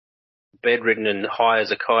bedridden and high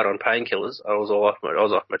as a kite on painkillers. I was off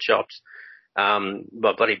my chops.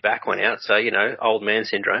 My bloody back went out, so, old man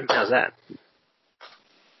syndrome. How's that?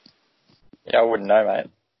 Yeah, I wouldn't know, mate.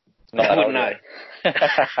 I wouldn't know.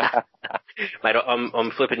 Mate,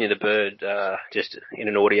 I'm flipping you the bird, just in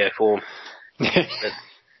an audio form.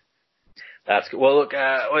 That's good. Well, look,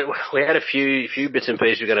 we had a few bits and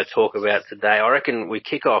pieces we're going to talk about today. I reckon we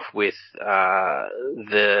kick off with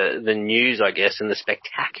the news, I guess, and the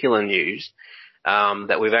spectacular news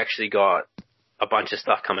that we've actually got a bunch of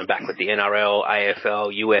stuff coming back with the NRL,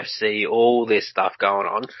 AFL, UFC, all this stuff going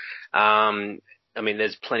on.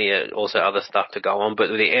 There's plenty of also other stuff to go on, but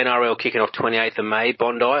with the NRL kicking off 28th of May,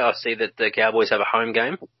 Bondi, I see that the Cowboys have a home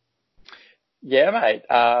game. Yeah, mate.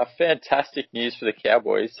 Fantastic news for the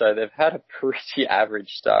Cowboys. So they've had a pretty average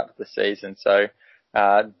start to the season. So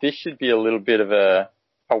this should be a little bit of a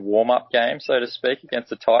warm-up game, so to speak, against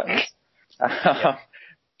the Titans. Yep.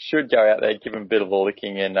 Should go out there, give them a bit of a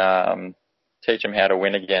licking and teach them how to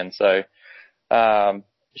win again. So it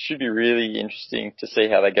should be really interesting to see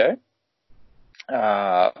how they go.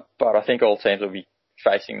 But I think all teams will be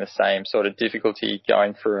facing the same sort of difficulty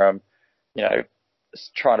going from,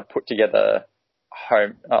 trying to put together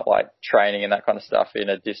home, training and that kind of stuff in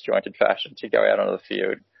a disjointed fashion to go out onto the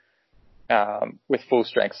field with full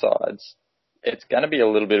strength sides. It's going to be a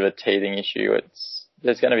little bit of a teething issue.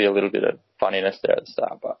 There's going to be a little bit of funniness there at the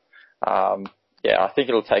start, but I think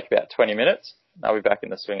it'll take about 20 minutes. I'll be back in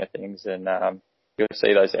the swing of things, and you'll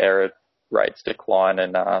see those error rates decline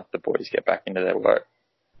and the boys get back into their work.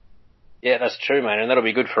 Yeah, that's true, man, and that'll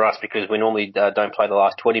be good for us because we normally don't play the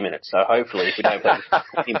last 20 minutes. So hopefully, if we don't play the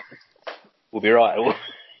 20 minutes, we'll be right.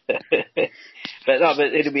 But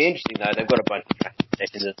it'll be interesting though. They've got a bunch of practice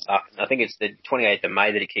sessions and stuff. I think it's the 28th of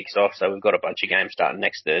May that it kicks off, so we've got a bunch of games starting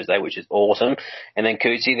next Thursday, which is awesome. And then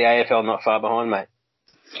Cootsy, the AFL not far behind, mate.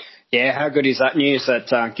 Yeah, how good is that news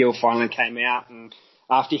that Gill finally came out, and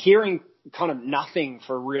after hearing kind of nothing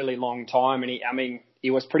for a really long time, and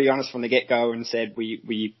he was pretty honest from the get-go and said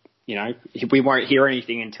we won't hear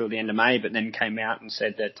anything until the end of May, but then came out and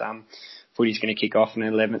said that footy's going to kick off on the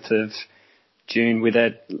 11th of June with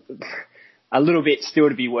a little bit still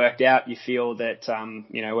to be worked out. You feel that,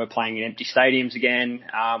 we're playing in empty stadiums again.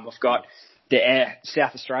 We've got the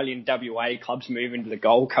South Australian WA clubs moving to the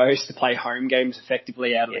Gold Coast to play home games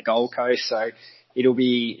effectively out of the Gold Coast. So it'll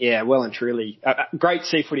be, well and truly great to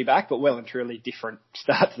see footy back, but well and truly different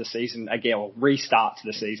start to the season again, or restart to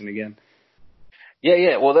the season again.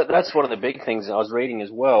 Yeah. Well, that's one of the big things I was reading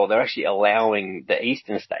as well. They're actually allowing the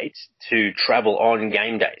eastern states to travel on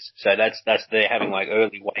game days. So they're having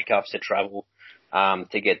early wake ups to travel,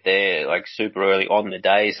 to get there super early on the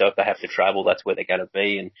day. So if they have to travel, that's where they're going to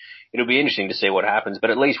be. And it'll be interesting to see what happens.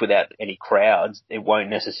 But at least without any crowds, it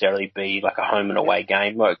won't necessarily be like a home and away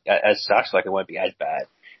game as such. It won't be as bad.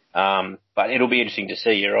 But it'll be interesting to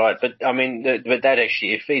see. You're right. But but that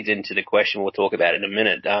actually, it feeds into the question we'll talk about in a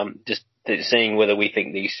minute. Just seeing whether we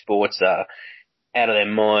think these sports are out of their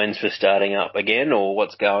minds for starting up again or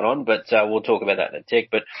what's going on. But we'll talk about that in a tick.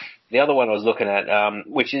 But the other one I was looking at,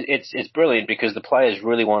 which is it's brilliant because the players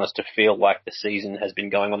really want us to feel like the season has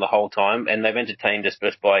been going on the whole time, and they've entertained us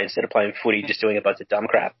just by, instead of playing footy, just doing a bunch of dumb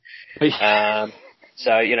crap.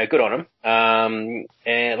 So, good on them.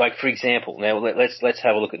 And for example, now let's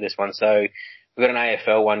have a look at this one. So we've got an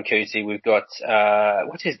AFL one, Cootsy. We've got,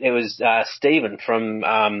 Stephen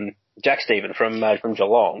from, Jack Stephen from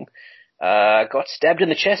Geelong, got stabbed in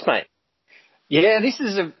the chest, mate. Yeah, this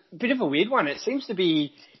is a bit of a weird one. It seems to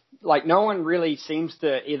be no one really seems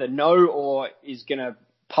to either know or is going to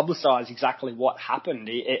publicise exactly what happened.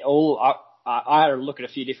 I had a look at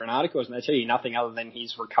a few different articles and they tell you nothing other than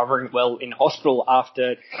he's recovering well in hospital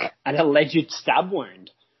after an alleged stab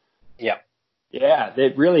wound. Yeah. Yeah,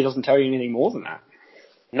 it really doesn't tell you anything more than that.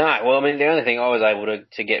 No, well, the only thing I was able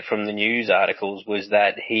to get from the news articles was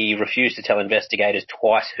that he refused to tell investigators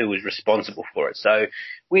twice who was responsible for it. So,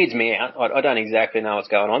 weirds me out. I don't exactly know what's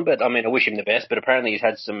going on, but I wish him the best. But apparently he's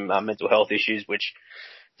had some mental health issues, which,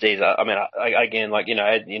 geez,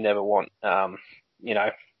 you never want,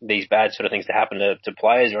 these bad sort of things to happen to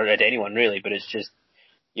players or to anyone really, but it's just,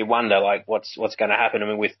 you wonder what's going to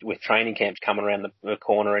happen. With training camps coming around the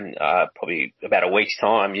corner in probably about a week's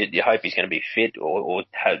time, you hope he's going to be fit or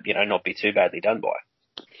not be too badly done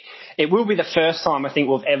by. It will be the first time I think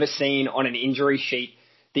we've ever seen on an injury sheet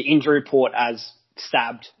the injury report as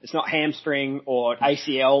stabbed. It's not hamstring or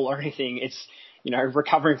ACL or anything. It's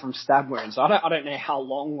recovering from stab wounds. I don't know how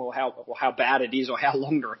long or how bad it is or how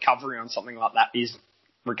long the recovery on something like that is,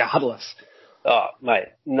 regardless. Oh, mate,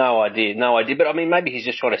 no idea. But maybe he's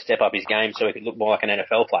just trying to step up his game so he could look more like an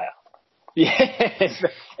NFL player. Yeah,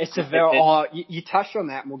 it's a very. You touched on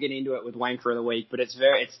that, and we'll get into it with Wanker of the Week. But it's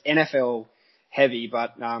NFL heavy,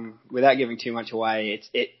 but without giving too much away,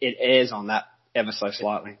 it airs on that ever so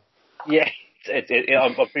slightly. Yeah,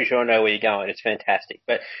 I'm pretty sure I know where you're going. It's fantastic.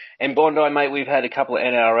 But in Bondi, mate, we've had a couple of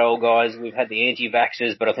NRL guys. We've had the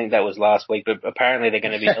anti-vaxxers, but I think that was last week. But apparently they're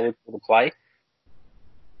going to be eligible to play.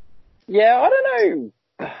 Yeah, I don't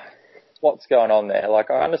know what's going on there. Like,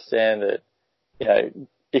 I understand that, you know,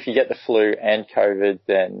 if you get the flu and COVID,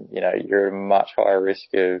 then, you know, you're at a much higher risk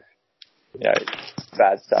of, you know,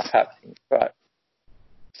 bad stuff happening. But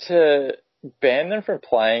to ban them from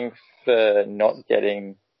playing for not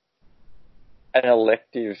getting an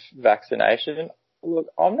elective vaccination, look,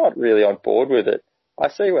 I'm not really on board with it. I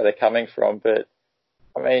see where they're coming from, but,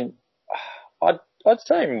 I mean, I'd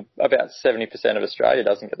say about 70% of Australia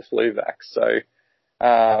doesn't get the flu vax. So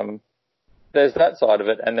there's that side of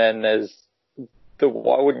it, and then there's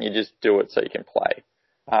why wouldn't you just do it so you can play?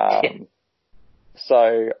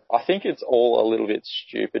 So I think it's all a little bit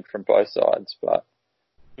stupid from both sides, but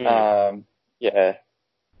yeah,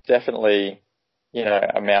 definitely, you know,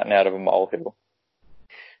 a mountain out of a molehill.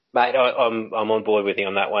 Mate, I'm on board with you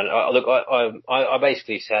on that one. Look, I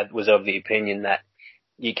basically was of the opinion that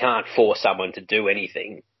you can't force someone to do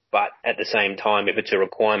anything, but at the same time, if it's a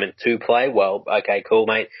requirement to play, well, okay, cool,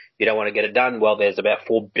 mate. You don't want to get it done. Well, there's about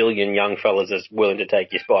 4 billion young fellas that's willing to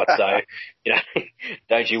take your spot. So, you know,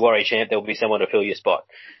 don't you worry, champ. There'll be someone to fill your spot.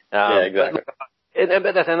 Yeah, exactly.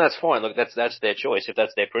 But that's fine. Look, that's their choice. If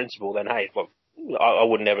that's their principle, then hey, well, I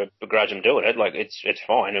wouldn't ever begrudge them doing it. Like, it's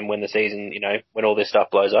fine. And when the season, you know, when all this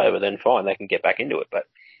stuff blows over, then fine, they can get back into it. But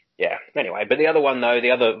yeah, anyway. But the other one though,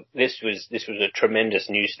 this was a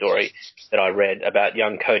tremendous news story that I read about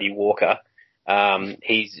young Cody Walker.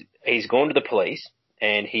 He's gone to the police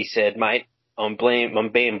and he said, mate, I'm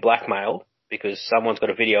being blackmailed because someone's got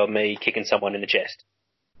a video of me kicking someone in the chest.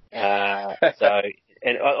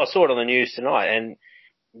 And I saw it on the news tonight, and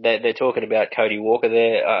they're talking about Cody Walker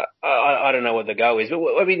there. I don't know what the go is, but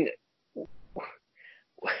I mean,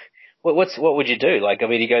 what would you do? Like, I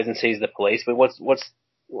mean, he goes and sees the police, but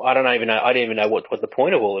I don't even know. I don't even know what the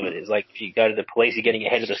point of all of it is. Like, if you go to the police, you're getting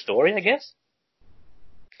ahead of the story, I guess.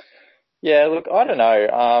 Yeah, look, I don't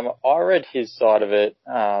know. I read his side of it.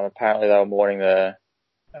 Apparently, they were mourning the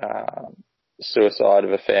suicide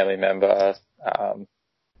of a family member.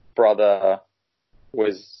 Brother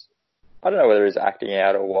was, I don't know whether he was acting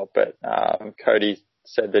out or what, but Cody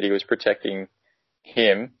said that he was protecting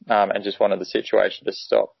him and just wanted the situation to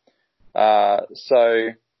stop. So,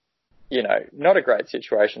 you know, not a great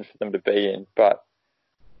situation for them to be in, but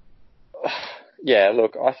yeah,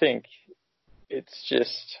 look, I think it's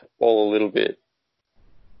just all a little bit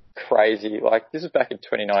crazy. Like, this is back in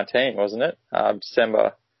 2019, wasn't it?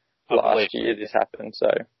 December last year this happened, so.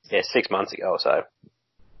 Yeah, 6 months ago or so.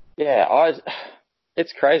 Yeah,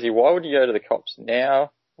 it's crazy. Why would you go to the cops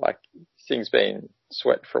now? Like, this thing's been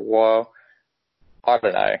sweat for a while. I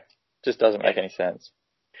don't know. Just doesn't make any sense.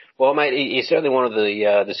 Well, mate, he certainly wanted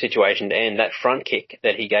the situation to end. That front kick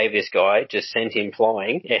that he gave this guy just sent him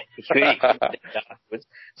flying.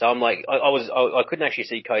 So I'm like, I couldn't actually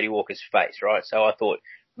see Cody Walker's face, right? So I thought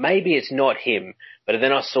maybe it's not him. But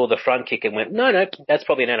then I saw the front kick and went, no, that's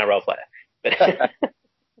probably an NRL player. But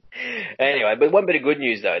anyway, but one bit of good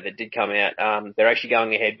news though that did come out. They're actually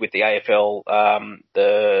going ahead with the AFL,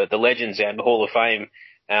 the Legends and the Hall of Fame.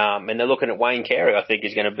 And they're looking at Wayne Carey, I think,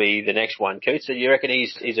 is going to be the next one. Coots, so you reckon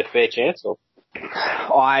he's a fair chance? Or?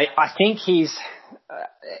 I think he's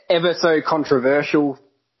ever so controversial,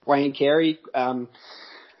 Wayne Carey.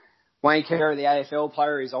 Wayne Carey, the AFL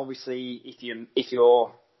player, is obviously, if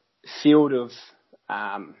your field of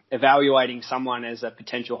evaluating someone as a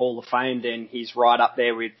potential Hall of Fame, then he's right up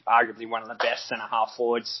there with arguably one of the best centre-half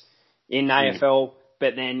forwards in AFL.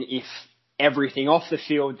 But then if everything off the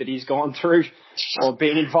field that he's gone through or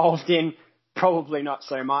been involved in, probably not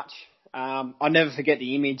so much. I'll never forget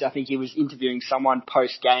the image. I think he was interviewing someone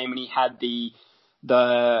post-game and he had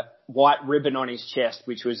the white ribbon on his chest,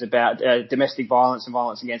 which was about domestic violence and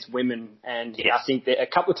violence against women. And yes. I think that a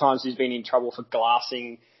couple of times he's been in trouble for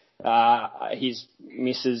glassing his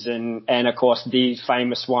missus and of course the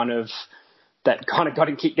famous one of that kind of got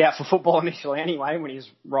him kicked out for football initially anyway when he was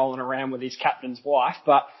rolling around with his captain's wife.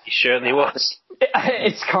 But he certainly was.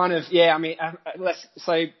 It's kind of, yeah, I mean,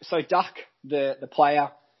 so Duck, the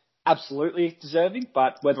player, absolutely deserving,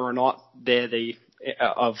 but whether or not they're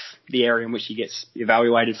of the area in which he gets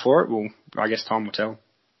evaluated for it, well, I guess time will tell.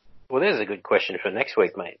 Well, there's a good question for next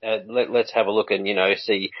week, mate. Let's have a look and,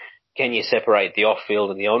 see, can you separate the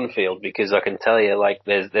off-field and the on-field? Because I can tell you, like,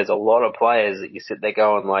 there's a lot of players that you sit there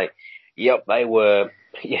going, like, yep, they were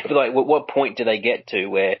Yeah, but like, what point do they get to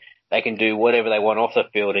where they can do whatever they want off the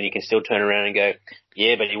field and you can still turn around and go,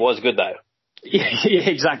 yeah, but he was good though? Yeah,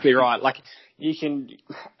 exactly right. Like, you can,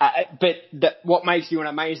 but what makes you an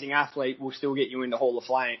amazing athlete will still get you into Hall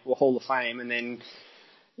of Fame, and then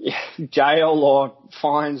jail or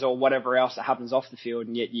fines or whatever else that happens off the field,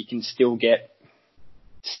 and yet you can still get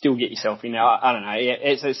yourself in there. I don't know. Yeah,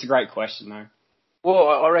 it's a great question though.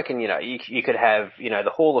 Well, I reckon, you could have,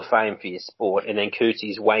 the Hall of Fame for your sport and then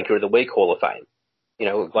Cootie's Wanker of the Week Hall of Fame.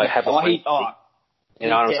 Like have a you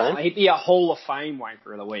know what I'm saying? He'd be a Hall of Fame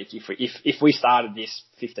Wanker of the Week if we started this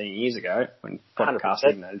 15 years ago when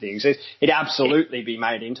podcasting and things. He'd absolutely be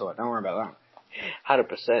made into it. Don't worry about that.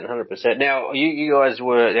 100%. Now, you guys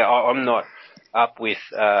were, I'm not up with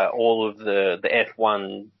all of the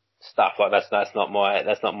F1 stuff. Like that's not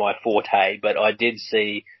my forte, but I did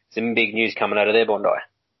see some big news coming out of there, Bondi.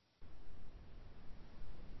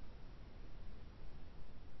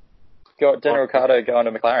 Got Daniel Ricciardo going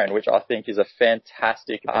to McLaren, which I think is a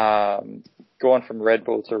fantastic, gone from Red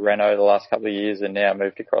Bull to Renault the last couple of years and now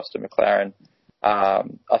moved across to McLaren. I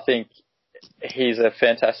think he's a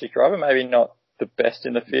fantastic driver, maybe not the best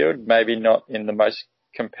in the field, maybe not in the most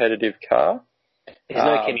competitive car. He's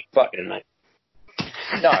no Kenny Bucket, mate.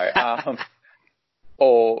 No,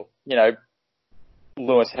 or,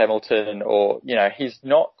 Lewis Hamilton, or, he's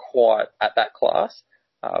not quite at that class,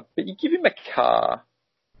 but you give him a car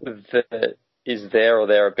that is there or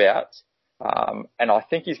thereabouts, and I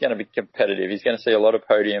think he's going to be competitive. He's going to see a lot of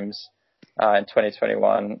podiums in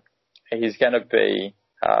 2021. He's going to be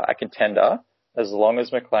a contender as long as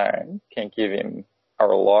McLaren can give him a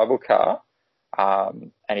reliable car,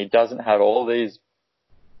 and he doesn't have all these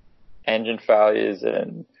engine failures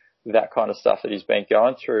and that kind of stuff that he's been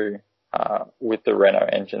going through with the Renault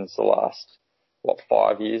engines the last,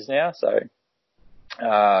 5 years now. So,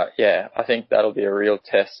 I think that'll be a real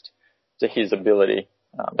test to his ability,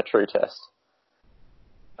 a true test.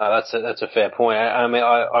 That's a fair point. I mean,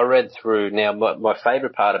 I read through now. My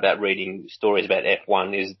favourite part about reading stories about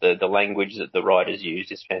F1 is the language that the writers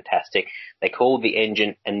use is fantastic. They call the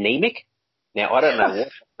engine anemic. Now, I don't know what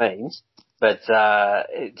that means, but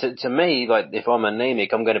to me, like, if I'm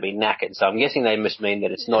anemic, I'm going to be knackered. So I'm guessing they must mean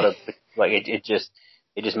that it's not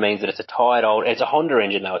it just means that it's a tired old. It's a Honda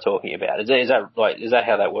engine they were talking about. Is that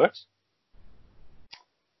how that works?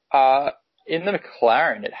 In the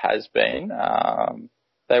McLaren, it has been.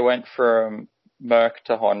 They went from Merc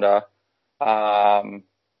to Honda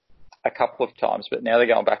a couple of times, but now they're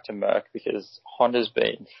going back to Merc because Honda's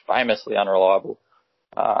been famously unreliable.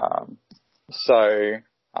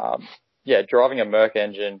 Driving a Merc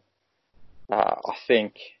engine, I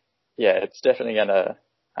think, it's definitely going to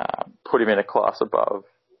put him in a class above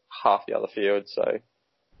half the other field. So,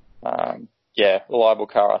 reliable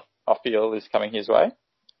car, I feel, is coming his way.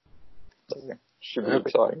 So, should be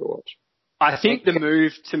exciting to watch. I think the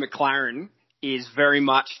move to McLaren is very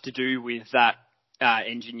much to do with that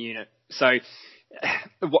engine unit. So,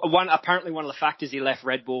 apparently one of the factors he left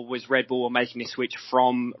Red Bull was Red Bull were making a switch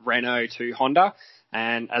from Renault to Honda.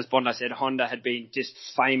 And as Bondi said, Honda had been just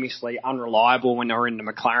famously unreliable when they were in the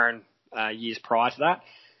McLaren years prior to that.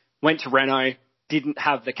 Went to Renault, didn't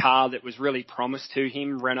have the car that was really promised to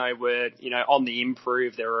him. Renault were, on the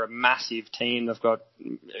improve. They were a massive team. They've got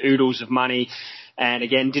oodles of money. And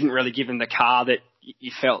again, didn't really give him the car that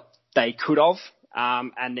you felt they could have.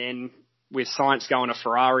 And then with Sainz going to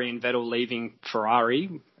Ferrari and Vettel leaving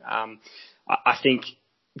Ferrari, I think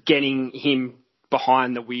getting him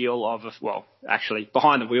behind the wheel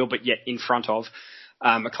behind the wheel, but yet in front of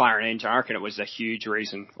McLaren engine, I reckon it was a huge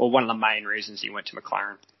reason, or one of the main reasons he went to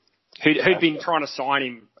McLaren. Who'd been trying to sign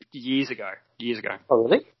him years ago. Oh,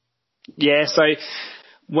 really? Yeah, so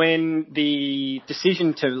when the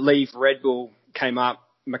decision to leave Red Bull came up,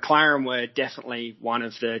 McLaren were definitely one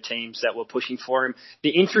of the teams that were pushing for him. The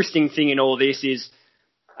interesting thing in all this is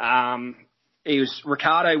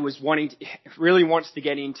Ricciardo really wants to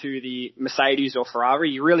get into the Mercedes or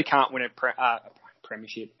Ferrari. You really can't win a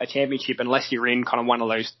championship unless you're in kind of one of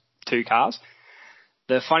those two cars.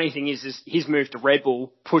 The funny thing is his move to Red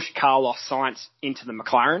Bull pushed Carlos Sainz into the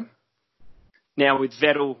McLaren. Now with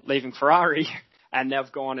Vettel leaving Ferrari and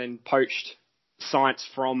they've gone and poached Sainz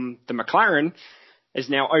from the McLaren, has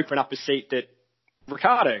now opened up a seat that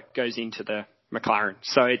Ricciardo goes into the McLaren.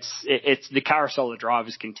 So it's the carousel of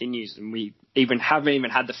drivers continues, and we haven't even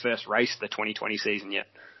had the first race of the 2020 season yet.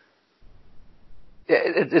 Yeah,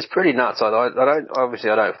 it's pretty nuts. I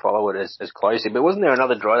don't follow it as closely, but wasn't there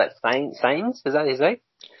another driver, that Sainz? Is that his name?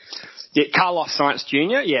 Yeah, Carlos Sainz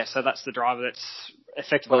Jr. Yeah, so that's the driver that's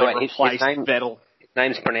effectively replaced Vettel. His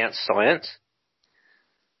name's pronounced Science.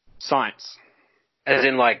 Science. As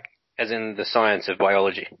in the science of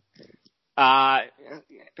biology. No,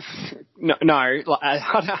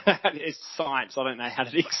 it's science. I don't know how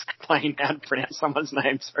to explain how to pronounce someone's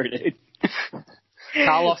name. Sorry, dude.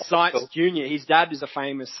 Carlos Sainz Jr. His dad is a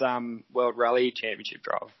famous World Rally Championship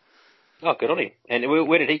driver. Oh, good on him. And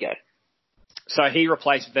where did he go? So he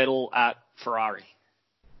replaced Vettel at Ferrari.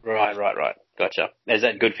 Right. Gotcha. Is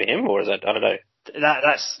that good for him, or is that, I don't know?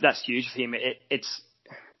 That's huge for him. It's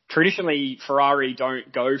traditionally Ferrari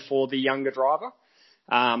don't go for the younger driver.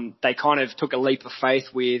 They kind of took a leap of faith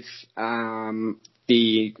with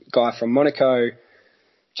the guy from Monaco,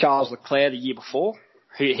 Charles Leclerc, the year before.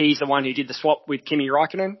 He's the one who did the swap with Kimi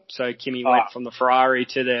Räikkönen. So Kimi went from the Ferrari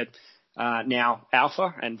to the now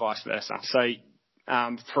Alfa and vice versa. So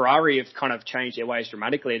Ferrari have kind of changed their ways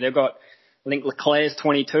dramatically. They've got, I think Leclerc's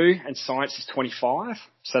 22 and Sainz is 25.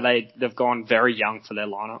 So they've gone very young for their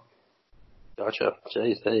lineup. Gotcha.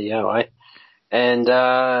 Jeez, there you go, eh? And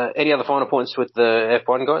any other final points with the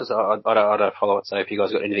F1 guys? I don't follow it, so if you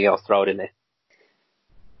guys got anything else, throw it in there.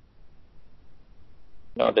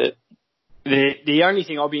 Not it. The only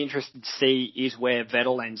thing I'll be interested to see is where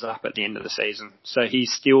Vettel ends up at the end of the season. So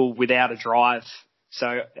he's still without a drive.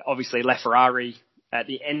 So obviously left Ferrari at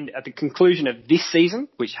the conclusion of this season,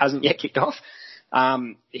 which hasn't yet kicked off.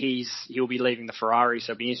 He'll be leaving the Ferrari,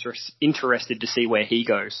 so I'll be interested to see where he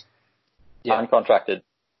goes. Yeah. Uncontracted.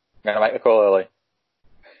 I'm going to make the call early.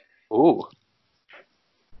 Ooh.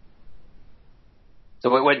 So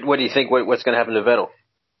what do you think? What's going to happen to Vettel?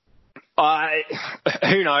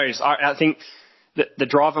 Who knows? I think the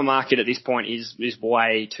driver market at this point is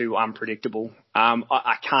way too unpredictable.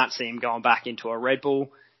 I can't see him going back into a Red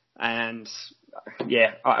Bull, and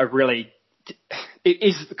yeah, it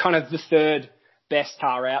is kind of the third best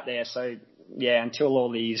car out there. So yeah, until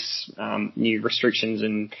all these new restrictions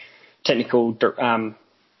and technical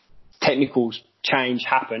change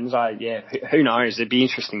happens, who knows? It'd be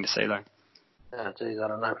interesting to see though. Oh, geez, I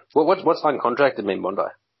don't know. What's uncontracted mean, Bondi?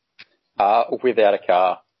 Without a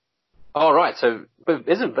car. Oh, right. So, but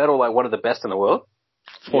isn't Vettel like one of the best in the world?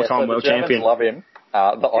 Four-time world champion. The Germans love him.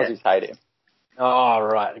 The Aussies hate him. Oh,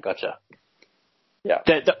 right. Gotcha. Yeah.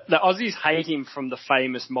 The Aussies hate him from the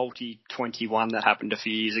famous multi-21 that happened a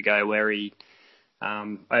few years ago where he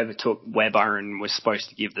overtook Webber and was supposed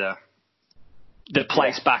to give the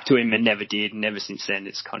place back to him and never did. And ever since then,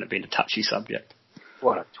 it's kind of been a touchy subject.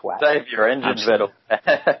 What a twat. Save your engine, Vettel.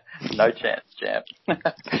 No chance, champ. No,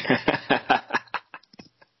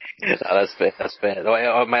 that's fair. That's fair.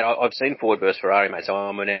 Mate, I've seen Ford versus Ferrari, mate, so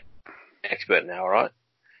I'm an expert now, all right?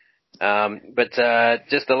 But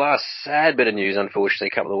just the last sad bit of news, unfortunately,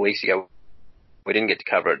 a couple of weeks ago, we didn't get to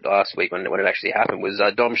cover it last week when it actually happened, was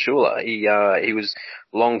Dom Shula. He was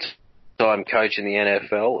long-time coach in the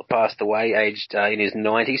NFL, passed away, aged in his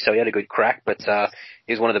 90s, so he had a good crack, but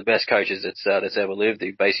he's one of the best coaches that's ever lived.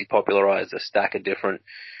 He basically popularized a stack of different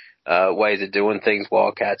ways of doing things,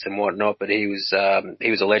 Wildcats and whatnot, but he was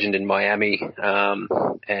a legend in Miami,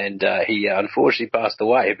 and he unfortunately passed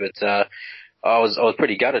away, but I was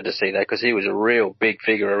pretty gutted to see that because he was a real big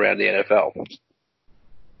figure around the NFL.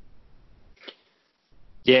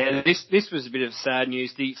 Yeah, this was a bit of sad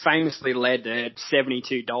news. He famously led the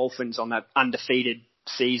 72 Dolphins on that undefeated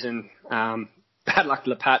season. Bad luck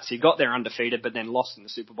to the Pats. He got there undefeated, but then lost in the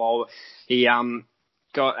Super Bowl. He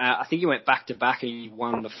I think he went back-to-back and he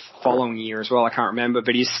won the following year as well. I can't remember,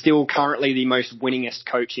 but he's still currently the most winningest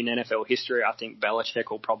coach in NFL history. I think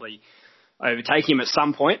Belichick will probably overtake him at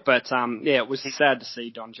some point, but it was sad to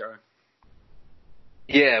see Don Joe.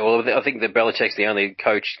 Yeah, well, I think that Belichick's the only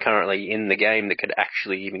coach currently in the game that could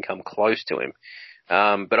actually even come close to him.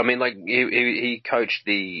 But I mean, like, he coached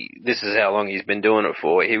this is how long he's been doing it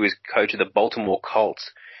for. He was coach of the Baltimore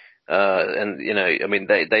Colts. And, you know, I mean,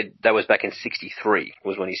 that was back in 63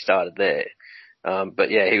 was when he started there. But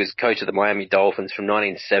yeah, he was coach of the Miami Dolphins from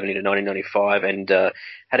 1970 to 1995 and,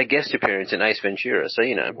 had a guest appearance in Ace Ventura. So,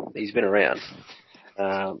 you know, he's been around.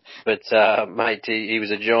 Mate, he was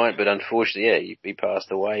a giant, but unfortunately, yeah, he passed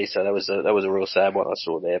away. So that was a real sad one I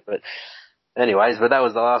saw there. But anyways, that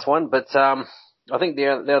was the last one. But, I think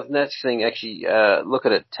the next thing, actually, look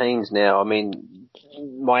at it, teams now. I mean,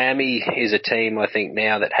 Miami is a team, I think,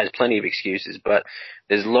 now that has plenty of excuses, but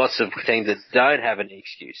there's lots of teams that don't have any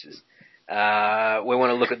excuses. We want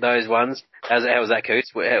to look at those ones. How was that,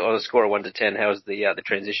 Coots? On a score of 1 to 10, how was the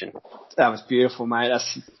transition? That was beautiful, mate.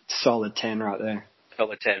 That's solid 10 right there.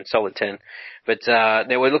 Solid 10. But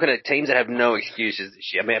now we're looking at teams that have no excuses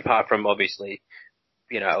this year. I mean, apart from, obviously,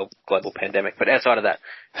 you know, global pandemic. But outside of that,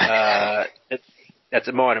 that's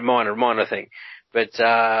a minor thing. But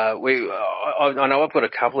I know I've got a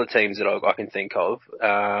couple of teams that I can think of.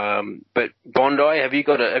 But Bondi, have you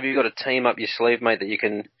got a team up your sleeve, mate, that you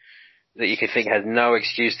can think has no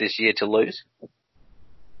excuse this year to lose?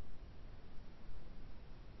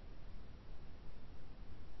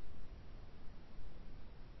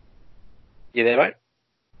 You there, mate?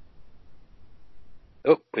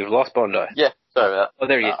 Oh, we've lost Bondi. Yeah, sorry about that. Oh,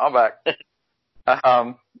 there he is. I'm back.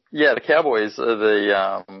 Yeah, the Cowboys are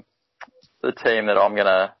the team that I'm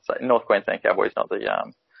gonna say. North Queensland Cowboys, not the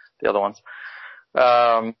other ones.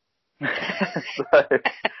 Yeah,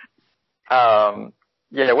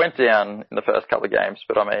 it went down in the first couple of games,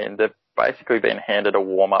 but I mean, they've basically been handed a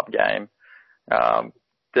warm-up game.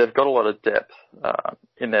 They've got a lot of depth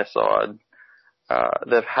in their side.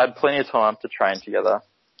 They've had plenty of time to train together,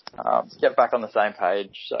 get back on the same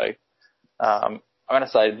page. So I'm going to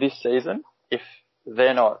say this season, if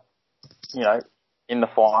they're not, in the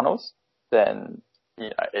finals, then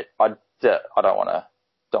I don't want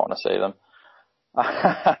to see them.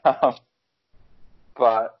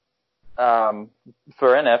 But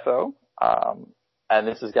for NFL, and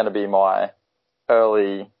this is going to be my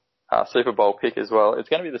early Super Bowl pick as well, it's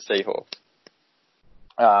going to be the Seahawks.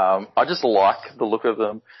 I just like the look of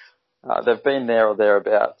them. They've been there or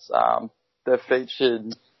thereabouts. They've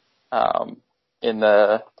featured in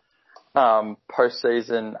the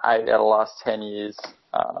postseason 8 out of the last 10 years.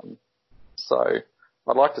 So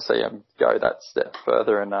I'd like to see them go that step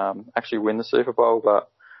further and actually win the Super Bowl,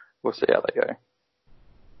 but we'll see how they go.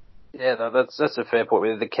 Yeah, that's a fair point.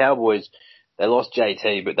 With the Cowboys, they lost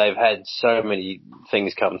JT, but they've had so many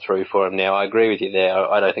things come through for them now. I agree with you there.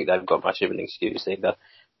 I don't think they've got much of an excuse either.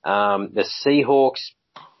 The Seahawks,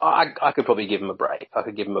 I could probably give them a break. But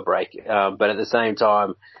at the same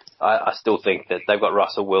time, I still think that they've got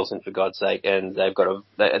Russell Wilson, for God's sake, and they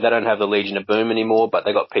don't have the Legion of Boom anymore, but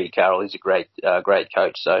they've got Pete Carroll, who's a great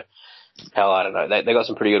coach. So, hell, I don't know. They got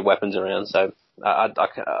some pretty good weapons around. So,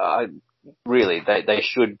 really, they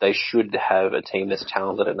should have a team that's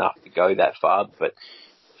talented enough to go that far. But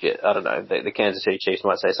yeah, I don't know. The Kansas City Chiefs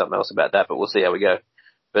might say something else about that, but we'll see how we go.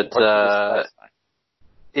 But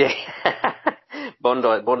yeah,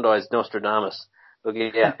 Bondi's Nostradamus. Look,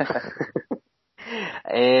 yeah.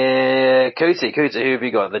 Cootsy, who have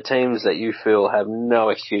you got? The teams that you feel have no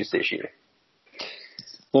excuse this year.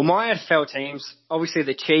 Well, my NFL teams, obviously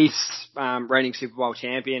the Chiefs, reigning Super Bowl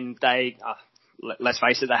champion, they, let's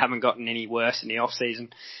face it, they haven't gotten any worse in the off-season.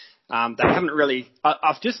 They haven't really,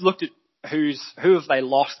 I've just looked at who have they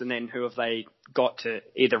lost and then who have they got to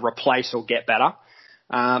either replace or get better.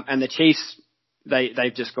 And the Chiefs,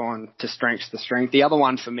 they've just gone to strength to strength. The other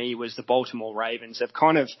one for me was the Baltimore Ravens. They've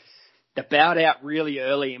kind of, they bowed out really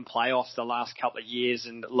early in playoffs the last couple of years,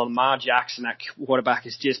 and Lamar Jackson, that quarterback,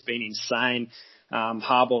 has just been insane.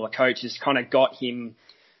 Harbaugh, the coach, has kind of got him,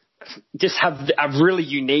 just have a really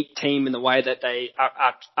unique team in the way that they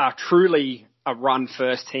are truly a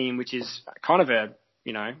run-first team, which is kind of a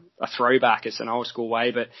throwback. It's an old-school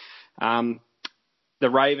way, but the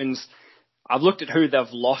Ravens, I've looked at who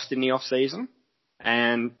they've lost in the off-season,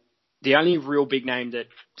 and the only real big name that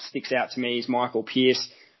sticks out to me is Michael Pierce.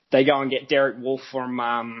 They go and get Derek Wolfe from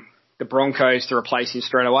the Broncos to replace him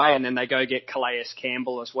straight away, and then they go get Calais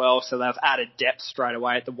Campbell as well. So they've added depth straight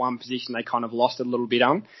away at the one position they kind of lost a little bit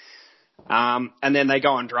on. And then they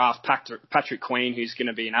go and draft Patrick Queen, who's going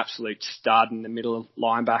to be an absolute stud in the middle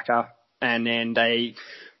linebacker. And then they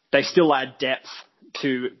still add depth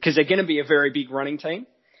because they're going to be a very big running team.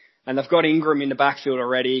 And they've got Ingram in the backfield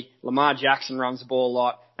already. Lamar Jackson runs the ball a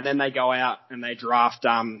lot. And then they go out and they draft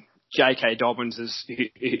J.K. Dobbins,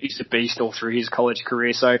 who's a beast all through his college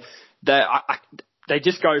career. So they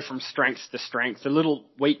just go from strength to strength. The little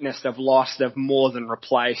weakness they've lost, they've more than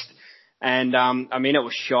replaced. And, it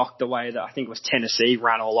was shocked the way that I think it was Tennessee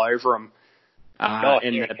ran all over them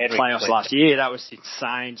in the playoffs last year. That was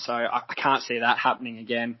insane. So I can't see that happening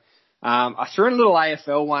again. I threw in a little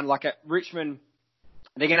AFL one, like at Richmond.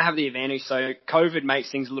 They're going to have the advantage. So COVID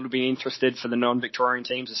makes things a little bit interested for the non-Victorian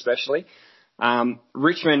teams, especially.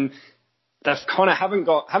 Richmond, they've kind of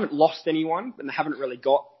haven't lost anyone, and they haven't really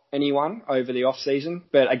got anyone over the off season.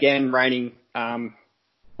 But again, reigning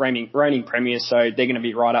premiers, so they're going to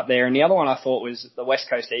be right up there. And the other one I thought was the West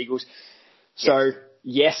Coast Eagles. So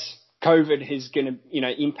yes, COVID is going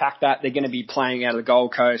to, impact that. They're going to be playing out of the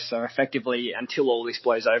Gold Coast. So effectively, until all this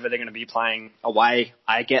blows over, they're going to be playing away.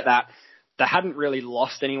 I get that. They hadn't really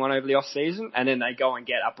lost anyone over the off season, and then they go and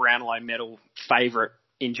get a Brownlow medal favourite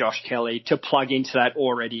in Josh Kelly to plug into that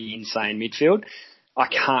already insane midfield. I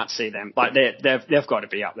can't see them. Like they've got to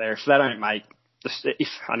be up there. If they don't make if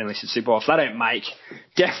I nearly said Super Bowl, if they don't make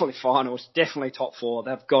definitely finals, definitely top four,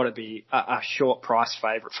 they've got to be a short price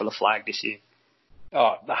favourite for the flag this year.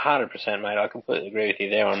 Oh, 100%, mate. I completely agree with you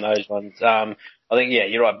there on those ones. I think, yeah,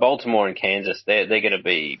 you're right. Baltimore and Kansas, they're going to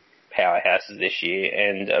be powerhouses this year.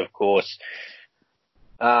 And, of course,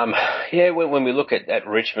 when we look at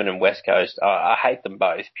Richmond and West Coast, I hate them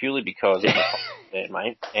both purely because of the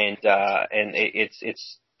mate. And it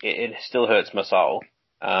still hurts my soul.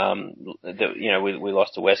 We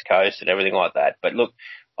lost to West Coast and everything like that. But look,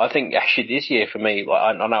 I think actually this year for me,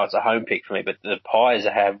 like, I know it's a home pick for me, but the Pies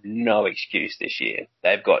have no excuse this year.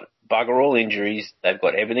 They've got bugger all injuries. They've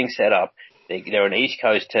got everything set up. They're an East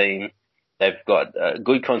Coast team. They've got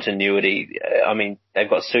good continuity. I mean, they've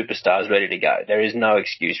got superstars ready to go. There is no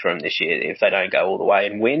excuse for them this year if they don't go all the way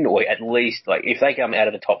and win, or at least, like, if they come out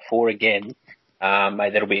of the top four again,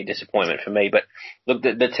 mate, that'll be a disappointment for me. But look,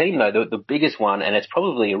 the team though, the biggest one, and it's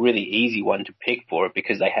probably a really easy one to pick for it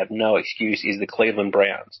because they have no excuse, is the Cleveland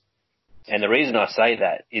Browns. And the reason I say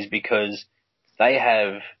that is because they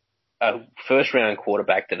have a first round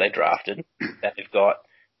quarterback that they drafted. They've got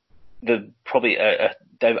they've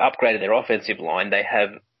upgraded their offensive line. They have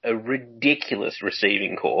a ridiculous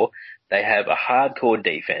receiving core. They have a hardcore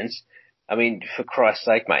defense. I mean, for Christ's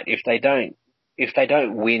sake, mate, if they don't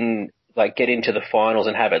win, like, get into the finals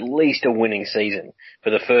and have at least a winning season for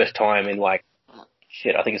the first time in, like,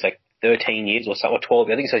 I think it's like 13 years or something, or 12.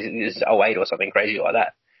 I think it's 08 or something crazy like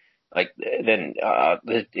that. Like, then I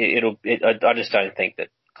just don't think that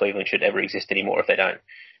Cleveland should ever exist anymore if they don't.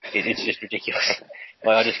 It's just ridiculous.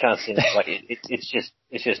 Like, I just can't see it. Like,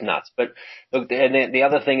 it's just nuts. But look, and then the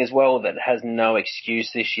other thing as well that has no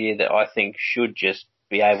excuse this year that I think should just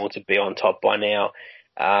be able to be on top by now,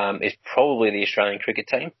 is probably the Australian cricket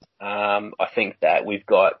team. I think that we've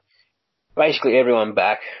got basically everyone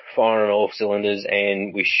back, firing on all cylinders,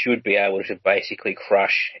 and we should be able to basically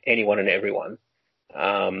crush anyone and everyone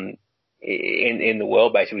in the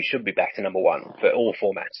world. Basically, we should be back to number one for all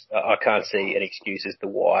formats. I can't see an excuse as to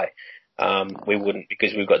why we wouldn't,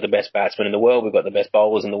 because we've got the best batsmen in the world, we've got the best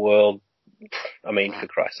bowlers in the world. I mean, for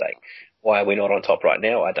Christ's sake, why are we not on top right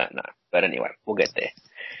now? I don't know. But anyway, we'll get there.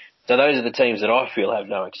 So those are the teams that I feel have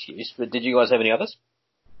no excuse. But did you guys have any others?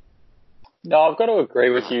 No, I've got to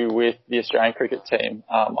agree with you with the Australian cricket team.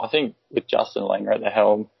 I think with Justin Langer at the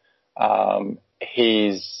helm,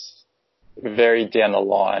 he's very down the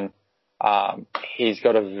line. He's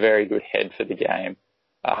got a very good head for the game.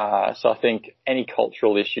 So I think any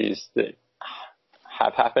cultural issues that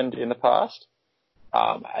have happened in the past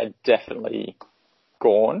are definitely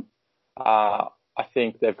gone. I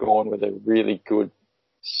think they've gone with a really good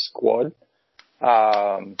squad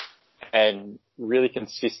and really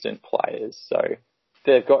consistent players. So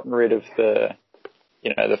they've gotten rid of the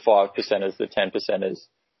 5%ers, the 10%ers,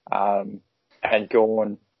 and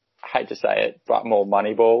gone, I hate to say it, but more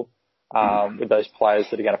Moneyball with those players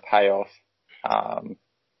that are going to pay off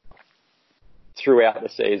throughout the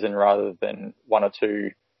season rather than one or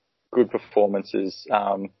two good performances.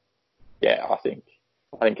 I think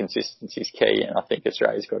consistency is key, and I think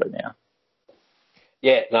Australia's got it now.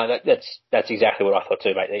 Yeah, no, that's exactly what I thought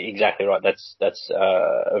too, mate. Exactly right. That's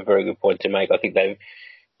a very good point to make. I think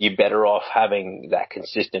you're better off having that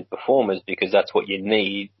consistent performance because that's what you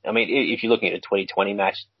need. I mean, if you're looking at a 2020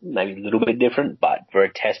 match, maybe a little bit different, but for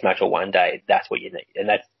a test match or one day, that's what you need, and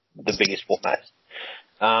that's the biggest format.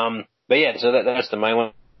 But yeah, so that's the main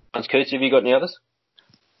one. Coots, have you got any others?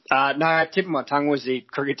 No, tip of my tongue was the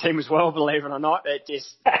cricket team as well, believe it or not. It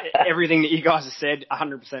just, everything that you guys have said,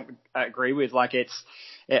 100% agree with. Like,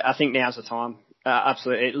 I think now's the time.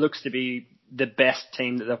 Absolutely. It looks to be the best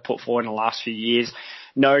team that they've put forward in the last few years.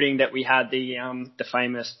 Noting that we had the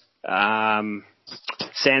famous,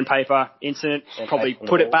 sandpaper incident, probably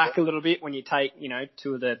put it back a little bit when you take,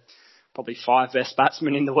 two of the probably 5 best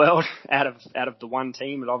batsmen in the world out of the one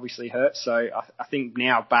team. It obviously hurts. So I think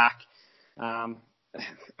now back,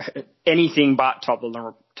 anything but top of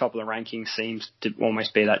the ranking seems to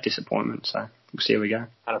almost be that disappointment. So we'll see how we go.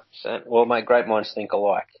 100%. Well, mate, great minds think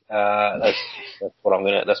alike. That's what I'm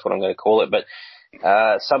gonna call it. But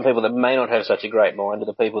some people that may not have such a great mind are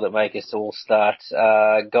the people that make us all start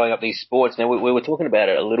going up these sports. Now we were talking about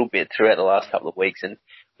it a little bit throughout the last couple of weeks, and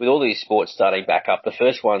with all these sports starting back up, the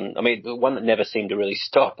first one, I mean, the one that never seemed to really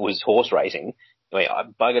stop was horse racing. I mean,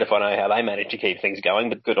 I'm buggered if I know how they managed to keep things going,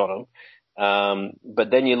 but good on them. But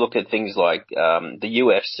then you look at things like the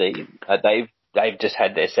UFC. They've just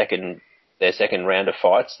had their second round of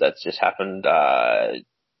fights. That's just happened. I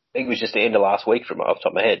think it was just the end of last week, from off the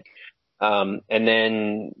top of my head. And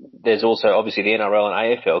then there's also obviously the NRL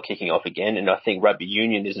and AFL kicking off again, and I think rugby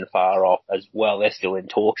union isn't far off as well. They're still in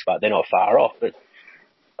talks, but they're not far off. But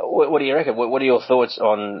what do you reckon? What are your thoughts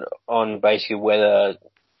on basically whether,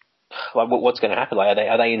 like, what's going to happen? Like,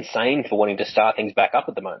 are they insane for wanting to start things back up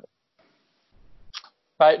at the moment?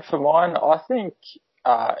 Mate, for mine, I think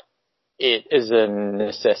it is a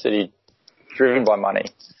necessity driven by money.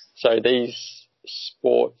 So these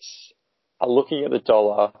sports are looking at the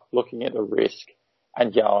dollar, looking at the risk,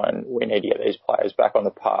 and going, we need to get these players back on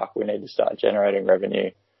the park. We need to start generating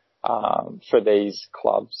revenue for these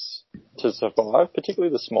clubs to survive,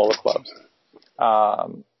 particularly the smaller clubs.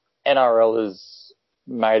 NRL has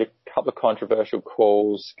made a couple of controversial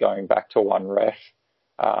calls going back to one ref.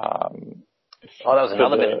 That was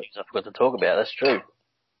another bit of news I forgot to talk about. That's true.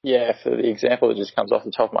 Yeah, for the example that just comes off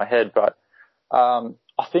the top of my head. But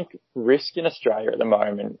I think risk in Australia at the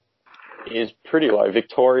moment is pretty low.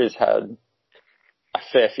 Victoria's had a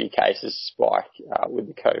fair few cases spike with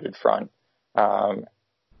the COVID front.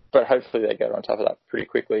 But hopefully they get on top of that pretty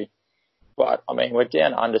quickly. But, I mean, we're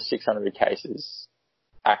down under 600 cases,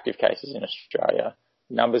 active cases in Australia.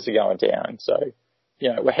 Numbers are going down. So,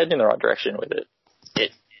 we're heading in the right direction with it.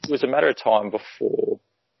 It was a matter of time before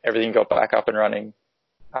everything got back up and running.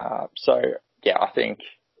 I think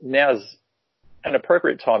now's an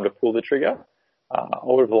appropriate time to pull the trigger. I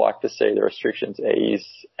would have liked to see the restrictions ease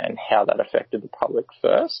and how that affected the public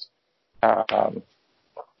first.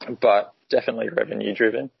 But definitely revenue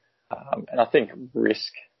driven. And I think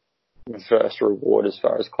risk versus reward as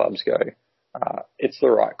far as clubs go, it's the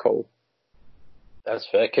right call. That's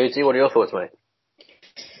fair. Cootsy, what are your thoughts, mate?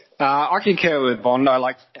 I concur with Bondo.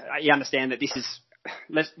 Like, you understand that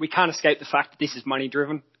we can't escape the fact that this is money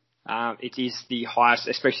driven. It is the highest,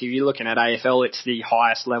 especially if you're looking at AFL, it's the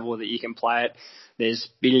highest level that you can play it. There's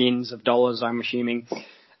billions of dollars, I'm assuming,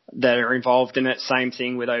 that are involved in it. Same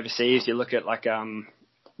thing with overseas. You look at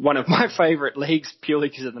one of my favourite leagues, purely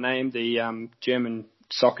because of the name, the German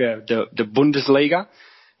soccer, the Bundesliga,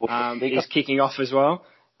 is kicking off as well.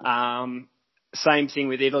 Same thing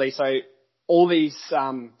with Italy. So all these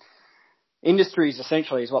industries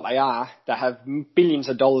essentially is what they are. They have billions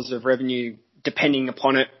of dollars of revenue depending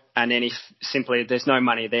upon it. And then if simply there's no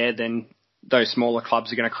money there, then those smaller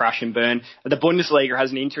clubs are going to crash and burn. The Bundesliga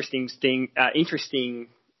has an interesting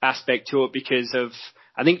aspect to it because of,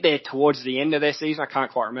 I think they're towards the end of their season. I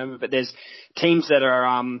can't quite remember, but there's teams that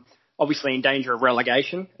are obviously in danger of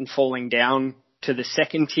relegation and falling down to the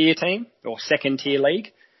second tier team or second tier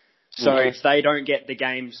league. So if they don't get the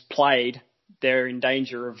games played, they're in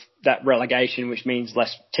danger of that relegation, which means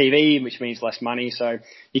less TV, which means less money. So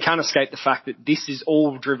you can't escape the fact that this is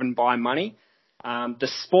all driven by money. The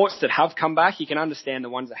sports that have come back, you can understand the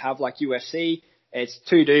ones that have, like UFC. It's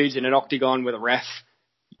two dudes in an octagon with a ref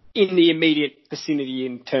in the immediate vicinity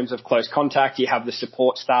in terms of close contact. You have the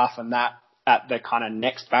support staff and that at the kind of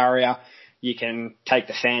next barrier. You can take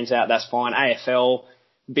the fans out, that's fine. AFL,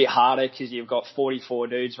 a bit harder because you've got 44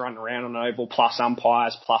 dudes running around on an oval, plus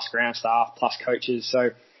umpires, plus ground staff, plus coaches. So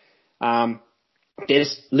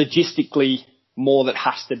there's logistically more that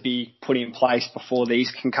has to be put in place before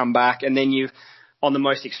these can come back. And then on the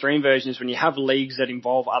most extreme versions, when you have leagues that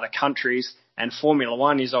involve other countries, and Formula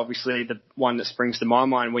One is obviously the one that springs to my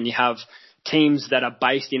mind, when you have teams that are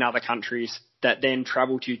based in other countries that then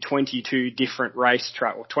travel to 22 different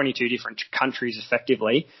or 22 different countries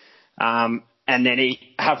effectively, and then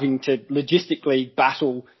having to logistically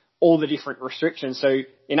battle all the different restrictions. So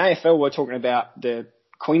in AFL, we're talking about the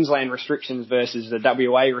Queensland restrictions versus the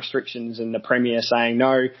WA restrictions, and the Premier saying,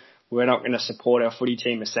 no, we're not going to support our footy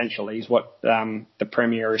team, essentially, is what the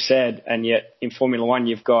Premier has said. And yet in Formula One,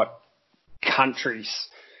 you've got countries.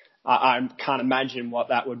 I can't imagine what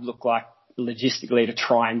that would look like logistically to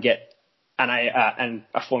try and get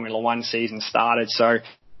a Formula One season started. So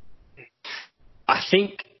I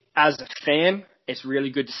think as a fan, it's really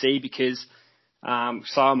good to see because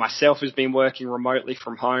myself has been working remotely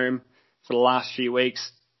from home for the last few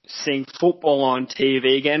weeks. Seeing football on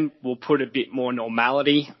TV again will put a bit more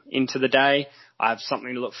normality into the day. I have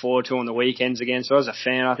something to look forward to on the weekends again. So as a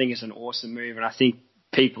fan, I think it's an awesome move. And I think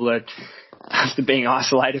people are, after being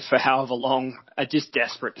isolated for however long, are just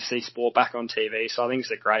desperate to see sport back on TV. So I think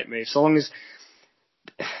it's a great move. So long as,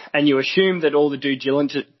 and you assume that all the due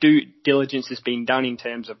diligence has been done in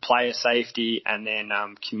terms of player safety and then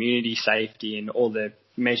community safety, and all the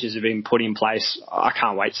measures have been put in place. I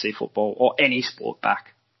can't wait to see football or any sport back.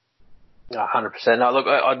 100%. No, look,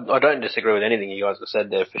 I don't disagree with anything you guys have said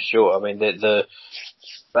there for sure. I mean,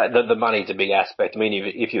 the money's a big aspect. I mean,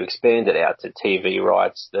 if you expand it out to TV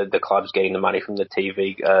rights, the club's getting the money from the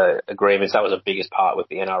TV agreements. That was the biggest part with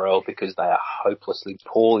the NRL because they are hopelessly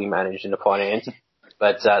poorly managed in the finance.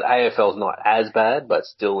 But AFL's not as bad, but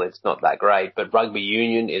still it's not that great. But rugby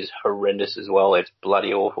union is horrendous as well. It's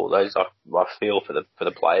bloody awful. Those I feel for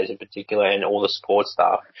the players in particular and all the support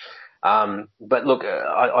staff. But look,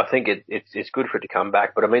 I think it's good for it to come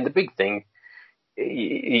back. But I mean, the big thing,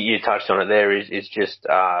 you touched on it there, is just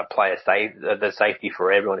the safety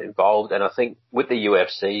for everyone involved. And I think with the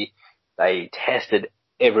UFC, they tested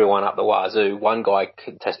everyone up the wazoo. One guy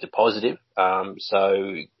tested positive,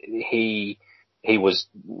 so he was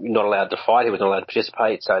not allowed to fight. He was not allowed to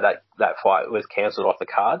participate. So that fight was cancelled off the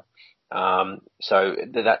card. So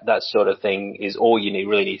that sort of thing is all you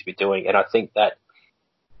really need to be doing. And I think that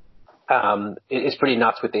it's pretty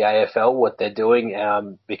nuts with the AFL what they're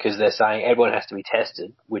doing, because they're saying everyone has to be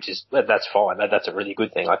tested, that's fine. That's a really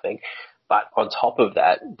good thing, I think. But on top of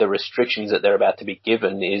that, the restrictions that they're about to be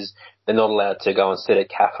given is they're not allowed to go and sit at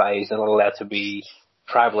cafes. They're not allowed to be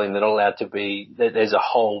traveling. They're not allowed to be. There's a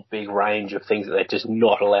whole big range of things that they're just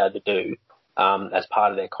not allowed to do as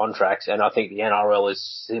part of their contracts. And I think the NRL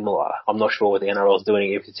is similar. I'm not sure what the NRL is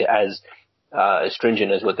doing, if it's as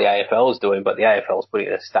stringent as what the AFL is doing, but the AFL is putting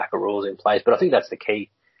a stack of rules in place. But I think that's the key,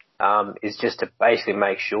 is just to basically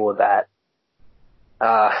make sure that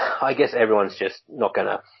I guess everyone's just not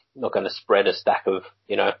gonna spread a stack of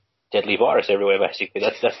deadly virus everywhere. Basically,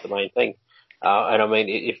 that's the main thing. And I mean,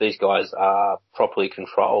 if these guys are properly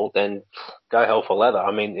controlled, then go hell for leather.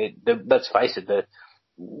 I mean, let's face it,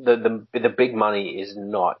 the big money is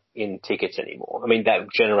not in tickets anymore. I mean,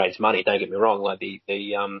 that generates money. Don't get me wrong. Like I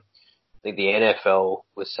think the NFL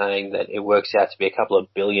was saying that it works out to be a couple of $2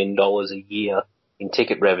 billion a year in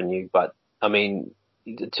ticket revenue. But I mean,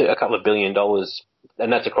 to a couple of $2 billion,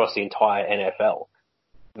 and that's across the entire NFL.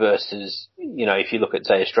 Versus, if you look at,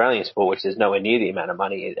 say, Australian sport, which there's nowhere near the amount of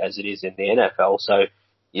money as it is in the NFL. So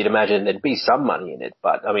you'd imagine there'd be some money in it.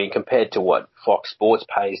 But I mean, compared to what Fox Sports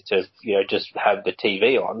pays to, just have the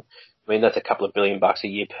TV on, I mean, that's a couple of $1 billion a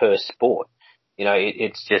year per sport.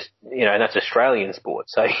 It's just, and that's Australian sport.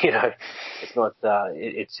 So, it's not,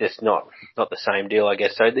 it's just not the same deal, I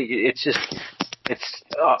guess. So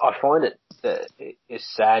I find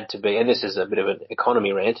it's sad to be, and this is a bit of an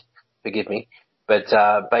economy rant, forgive me, but,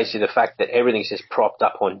 basically the fact that everything's just propped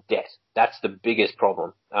up on debt. That's the biggest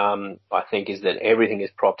problem, I think, is that everything is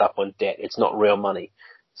propped up on debt. It's not real money.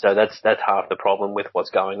 So that's half the problem with what's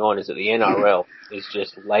going on, is that the NRL is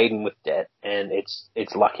just laden with debt, and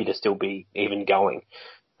it's lucky to still be even going.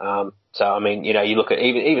 So I mean, you look at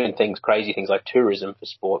even crazy things like tourism for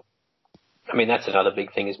sport. I mean, that's another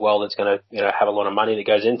big thing as well. That's going to have a lot of money that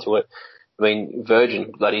goes into it. I mean,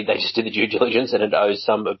 Virgin, they just did the due diligence, and it owes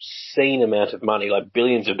some obscene amount of money, like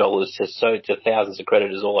billions of dollars, to thousands of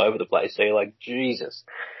creditors all over the place. So you're like, Jesus.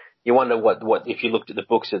 You wonder what if you looked at the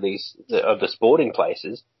books of the sporting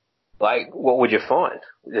places, like what would you find?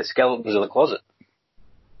 The skeletons in the closet.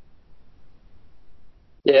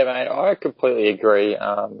 Yeah, mate, I completely agree.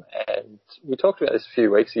 And we talked about this a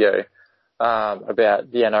few weeks ago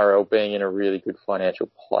about the NRL being in a really good financial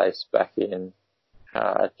place back in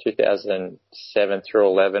 2007 through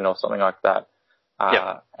 11 or something like that.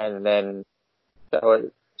 And then that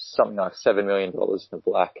was something like $7 million in the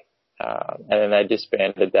black. And then they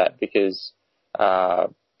disbanded that because,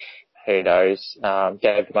 who knows,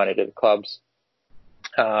 gave the money to the clubs.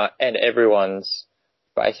 And everyone's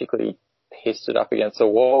basically pissed it up against the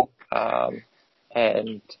wall.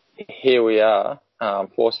 And here we are,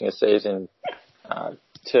 forcing a season,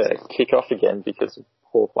 to kick off again because of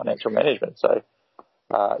poor financial management. So,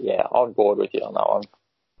 on board with you on that one.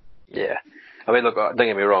 Yeah. I mean, look, don't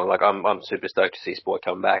get me wrong, like I'm super stoked to see sport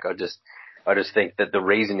come back. I just think that the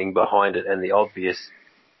reasoning behind it and the obvious,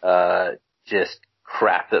 just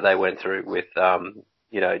crap that they went through with,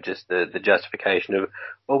 just the justification of,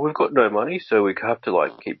 well, we've got no money, so we have to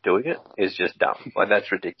keep doing it, is just dumb.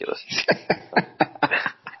 That's ridiculous.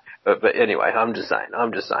 But anyway, I'm just saying.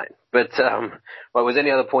 But, was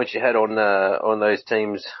any other points you had on those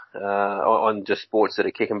teams, on just sports that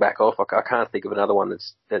are kicking back off? I can't think of another one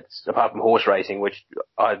that's apart from horse racing, which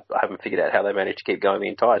I haven't figured out how they managed to keep going the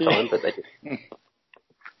entire time, but they did.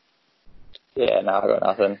 Yeah, no, I've got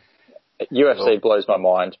nothing. UFC blows my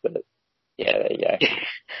mind, but yeah, there you go.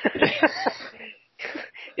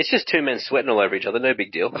 It's just two men sweating all over each other, no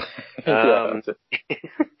big deal.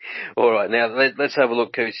 All right, now let's have a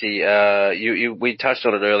look, Coochie. We touched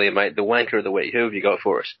on it earlier, mate. The wanker of the week. Who have you got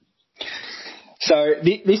for us? So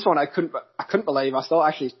this one I couldn't believe. I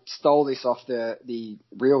actually stole this off the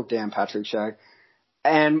real Dan Patrick show,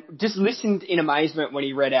 and just listened in amazement when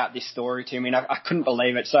he read out this story to me, and I couldn't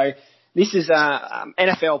believe it. So this is a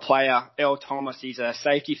NFL player, Earl Thomas. He's a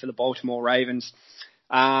safety for the Baltimore Ravens.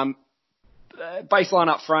 Baseline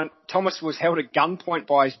up front, Thomas was held at gunpoint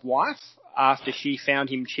by his wife after she found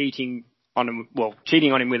him cheating on him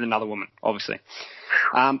with another woman, obviously.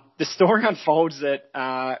 The story unfolds that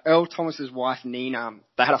Earl Thomas's wife, Nina,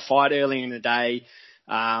 they had a fight early in the day.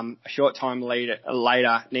 A short time later,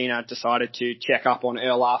 Nina decided to check up on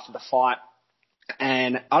Earl after the fight.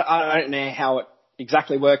 And I don't know how it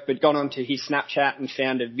exactly worked, but got onto his Snapchat and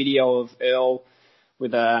found a video of Earl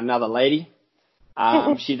with another lady.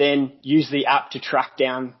 She then used the app to track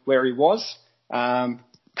down where he was.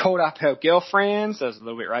 Called up her girlfriends. That was a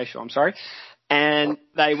little bit racial, I'm sorry. And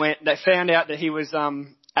they found out that he was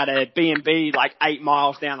at a B&B like 8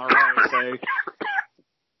 miles down the road. So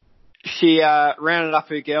she rounded up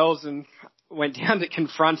her girls and went down to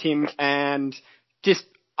confront him, and just,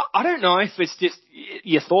 I don't know if it's just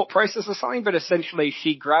your thought process or something, but essentially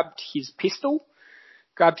she grabbed his pistol,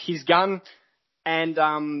 grabbed his gun, and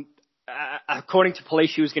according to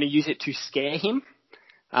police, she was going to use it to scare him.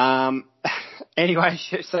 Anyway,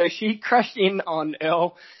 so she crashed in on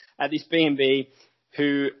Earl at this B&B,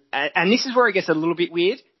 and this is where it gets a little bit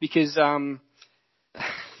weird, because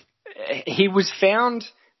he was found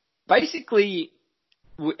basically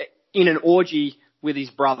in an orgy with his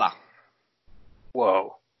brother.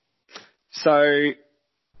 Whoa. So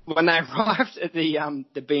when they arrived at the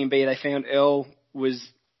B&B, they found Earl was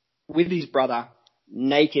with his brother,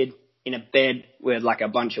 naked in a bed with like a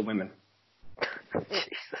bunch of women.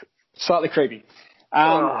 Slightly creepy.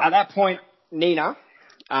 At that point, Nina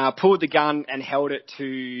pulled the gun and held it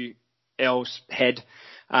to Earl's head.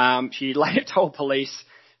 She later told police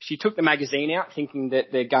she took the magazine out thinking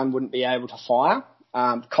that the gun wouldn't be able to fire.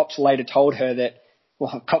 Cops later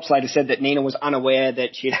said that Nina was unaware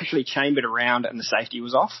that she had actually chambered around and the safety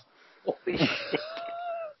was off.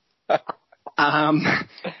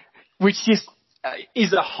 Which just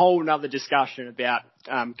is a whole nother discussion about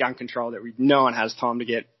gun control that no one has time to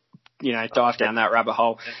get, dive down that rabbit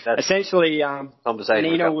hole. Essentially, Nina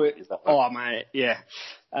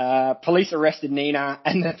police arrested Nina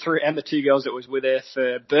and the two girls that was with her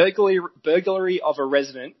for burglary of a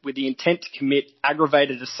resident with the intent to commit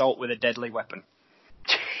aggravated assault with a deadly weapon.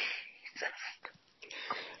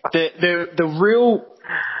 This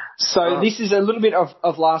is a little bit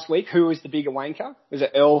of last week. Who was the bigger wanker? Was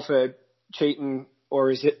it Earl for cheating, or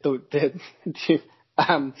is it the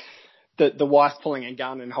wife pulling a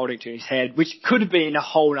gun and holding it to his head, which could have been a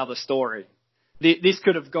whole other story? This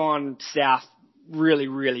could have gone south really,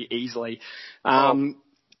 really easily. When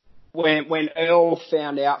Earl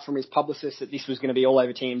found out from his publicist that this was going to be all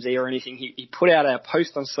over TMZ or anything, he put out a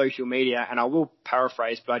post on social media, and I will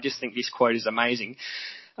paraphrase, but I just think this quote is amazing.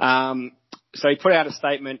 So he put out a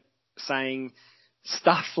statement saying,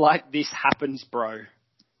 "Stuff like this happens, bro."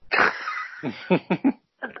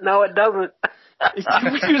 No, it doesn't.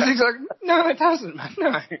 No, it doesn't, man.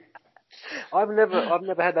 No. I've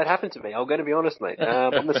never had that happen to me. I'm going to be honest, mate.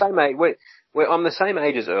 I'm the same age. I'm the same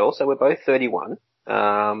age as Earl, so we're both 31.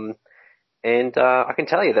 And I can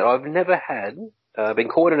tell you that I've never been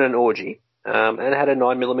caught in an orgy and had a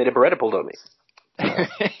 9mm Beretta pulled on me.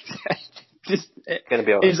 Going to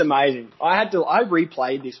be honest. It's amazing. I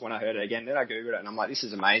replayed this when I heard it again. Then I googled it, and I'm like, this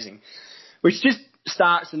is amazing. Which just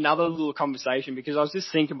starts another little conversation, because I was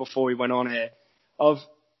just thinking before we went on here of,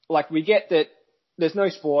 like, we get that there's no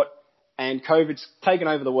sport and COVID's taken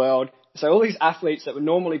over the world. So all these athletes that would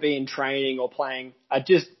normally be in training or playing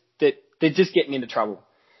they're just getting into trouble.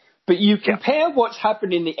 But you compare what's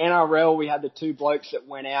happened in the NRL. We had the two blokes that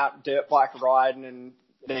went out dirt bike riding and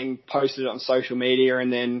then posted it on social media,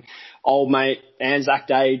 and then old mate Anzac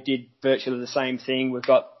Day did virtually the same thing. We've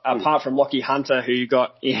got, apart from Lockie Hunter, who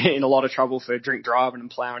got in a lot of trouble for drink driving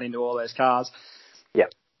and ploughing into all those cars. Yeah.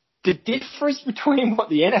 The difference between what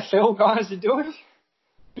the NFL guys are doing,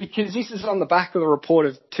 because this is on the back of a report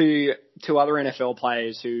of two other NFL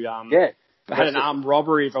players who had an armed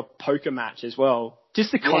robbery of a poker match as well.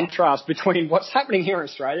 Just the contrast between what's happening here in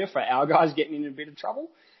Australia for our guys getting in a bit of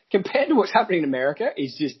trouble compared to what's happening in America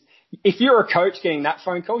is just, if you're a coach getting that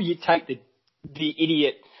phone call, you take the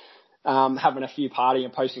idiot having a few party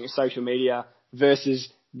and posting on social media versus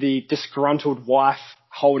the disgruntled wife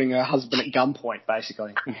holding her husband at gunpoint,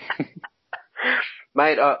 basically.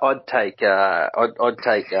 Mate, I'd take,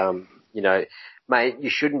 mate, you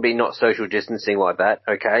shouldn't be not social distancing like that,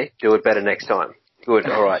 okay? Do it better next time. Good,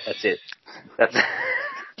 alright, that's it.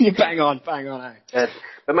 You bang on, eh?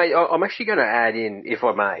 But mate, I'm actually going to add in, if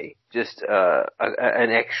I may, just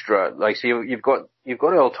an extra. Like, so you've got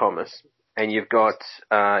Earl Thomas, and you've got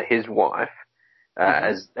his wife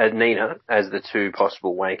as Nina as the two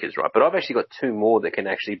possible wankers, right? But I've actually got two more that can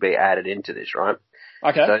actually be added into this, right?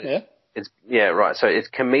 Okay. So right. So it's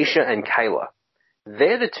Kamisha and Kayla.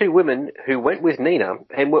 They're the two women who went with Nina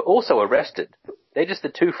and were also arrested. They're just the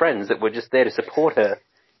two friends that were just there to support her,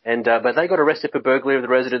 and but they got arrested for burglary of the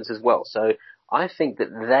residence as well. So I think that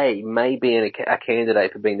they may be a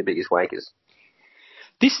candidate for being the biggest wankers.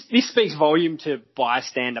 This speaks volume to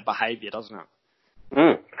bystander behaviour, doesn't it?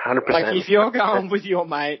 100%. Like, if you're going with your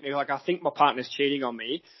mate, you're like, I think my partner's cheating on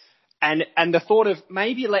me, and the thought of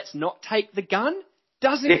maybe let's not take the gun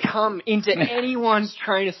doesn't come into anyone's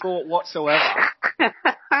train of thought whatsoever.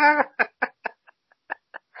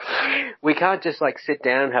 We can't just like sit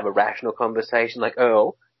down and have a rational conversation like,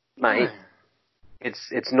 Earl, mate,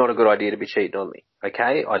 it's not a good idea to be cheating on me,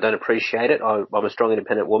 okay? I don't appreciate it. I'm a strong,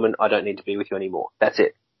 independent woman. I don't need to be with you anymore. That's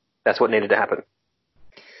it. That's what needed to happen.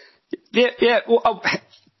 Yeah. Well,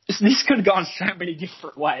 this could have gone so many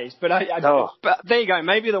different ways, but but there you go.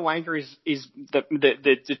 Maybe the wanker is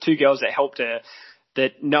the two girls that helped her,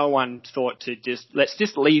 that no one thought to let's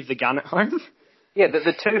just leave the gun at home. Yeah,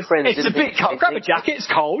 the two friends. It's a bit cold. Grab a jacket. It's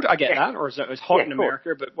cold. I get that. Or it was hot in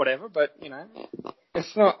America, but whatever. But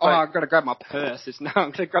it's not. Oh, I've got to grab my purse. I'm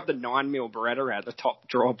going to grab the 9mm Beretta out of the top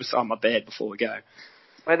drawer beside my bed before we go.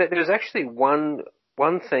 Well, there's actually one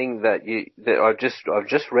thing that I've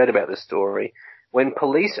just read about this story. When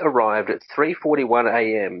police arrived at 3:41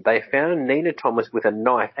 a.m., they found Nina Thomas with a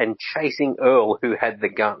knife and chasing Earl, who had the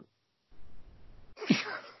gun.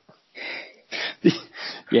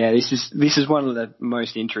 Yeah, this is one of the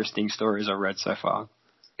most interesting stories I've read so far.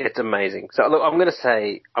 It's amazing. So look, I'm going to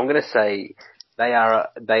say they are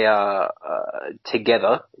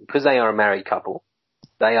together because they are a married couple.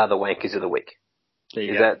 They are the wankers of the week.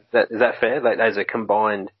 Is that fair? Like, there's a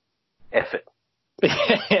combined effort.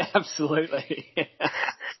 Yeah, absolutely.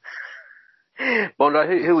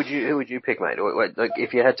 Bondi, who would you pick, mate? Like,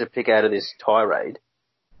 if you had to pick out of this tirade.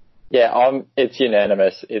 Yeah, it's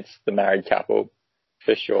unanimous. It's the married couple,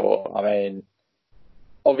 for sure. I mean,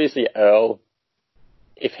 obviously Earl,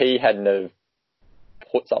 if he hadn't have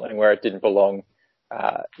put something where it didn't belong,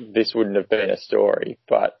 this wouldn't have been a story.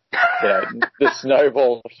 But, the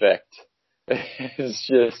snowball effect has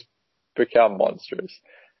just become monstrous.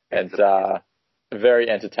 And very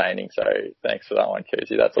entertaining. So thanks for that one,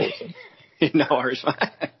 Kuzi. That's awesome. No worries, mate.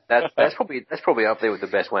 That's probably up there with the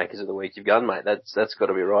best wankers of the week you've done, mate. That's got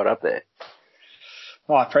to be right up there.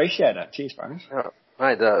 Oh, I appreciate it. Cheers, bro.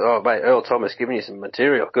 Mate, Earl Thomas giving you some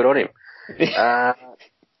material. Good on him.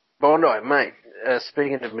 Bondi, mate.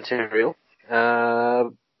 Speaking of material,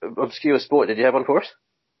 obscure sport. Did you have one for us?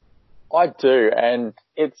 I do, and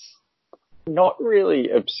it's not really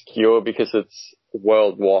obscure because it's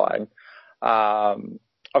worldwide.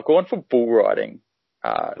 I've gone for bull riding.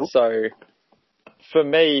 So for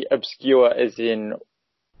me, obscure as in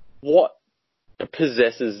what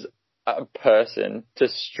possesses a person to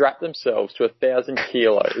strap themselves to 1,000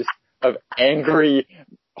 kilos of angry,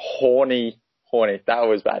 horny, that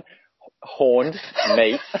was bad, horned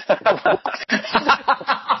meat.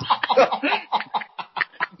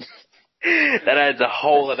 That adds a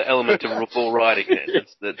whole other element to bull riding.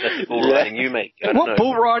 That's the bull riding you make. What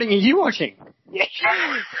bull riding are you watching?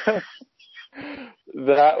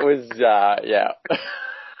 That was, yeah.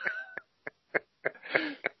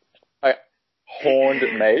 Horned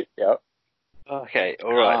meat, yep. Okay,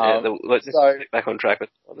 alright. Let's get back on track.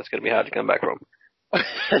 That's going to be hard to come back from.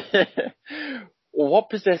 What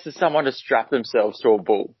possesses someone to strap themselves to a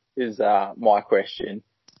bull is my question.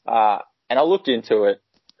 And I looked into it.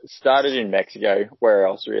 It started in Mexico. Where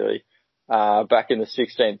else, really? Back in the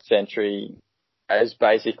 16th century as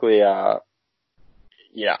basically a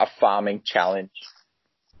farming challenge.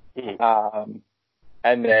 And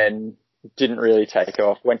then didn't really take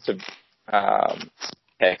off. Went to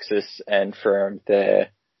Texas, and from there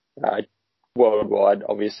worldwide,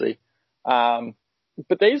 obviously. But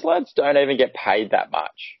these lads don't even get paid that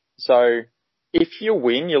much. So if you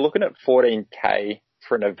win, you're looking at $14,000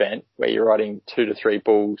 for an event where you're riding 2 to 3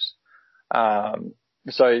 bulls.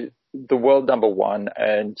 So the world number one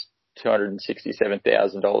earned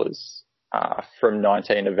 $267,000 from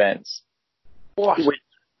 19 events. What?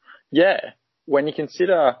 Yeah. When you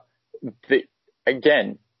consider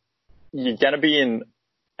again, you're going to be in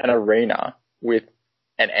an arena with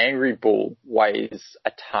an angry bull weighs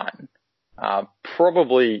a ton,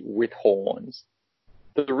 probably with horns.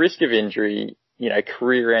 The risk of injury,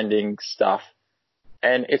 career-ending stuff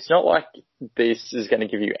And it's not like this is going to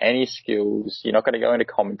give you any skills. You're not going to go into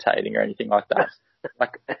commentating or anything like that.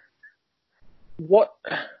 Like,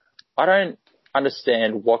 I don't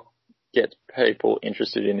understand what gets people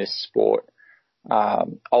interested in this sport. I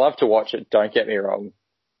love to watch it, don't get me wrong.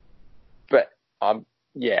 But I'm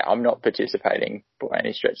not participating by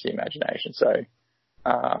any stretch of the imagination. So,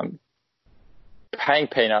 paying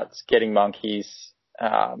peanuts, getting monkeys,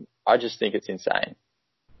 I just think it's insane.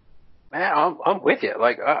 Man, I'm with you.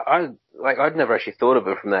 I'd never actually thought of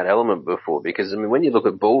it from that element before, because, I mean, when you look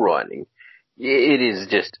at bull riding, it is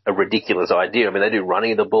just a ridiculous idea. I mean, they do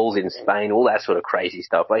running of the bulls in Spain, all that sort of crazy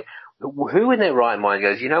stuff. Like, who in their right mind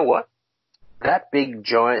goes, you know what? That big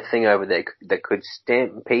giant thing over there that could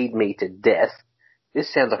stampede me to death,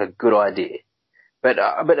 this sounds like a good idea. But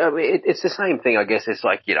it's the same thing, I guess. It's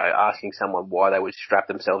like, asking someone why they would strap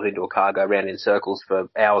themselves into a car, go around in circles for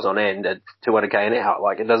hours on end at 200k an hour.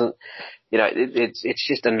 Like, it doesn't, it's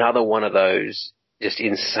just another one of those just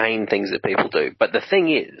insane things that people do. But the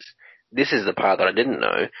thing is, this is the part that I didn't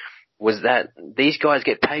know, was that these guys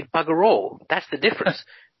get paid bugger all. That's the difference.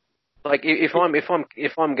 Like, if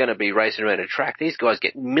I'm going to be racing around a track, these guys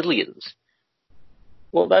get millions.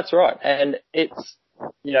 Well, that's right. And it's,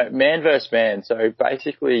 man versus man. So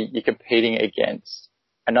basically you're competing against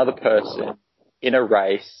another person in a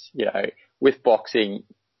race, with boxing,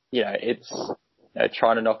 it's,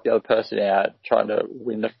 trying to knock the other person out, trying to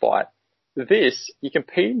win the fight. This, you're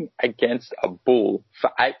competing against a bull for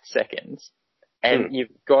 8 seconds, and you've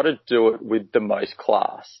got to do it with the most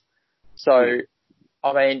class. So,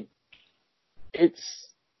 I mean, it's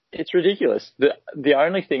ridiculous. The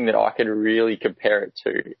only thing that I could really compare it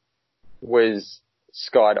to was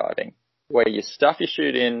skydiving, where you stuff your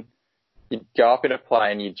chute in, you go up in a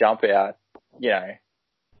plane, you jump out,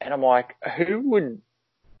 and I'm like, who would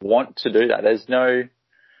want to do that? There's no,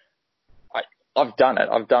 I've done it.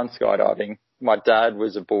 I've done skydiving. My dad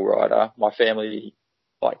was a bull rider. My family,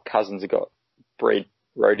 cousins have got bred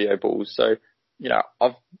rodeo bulls. So,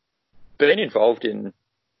 I've been involved in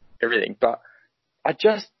everything, but I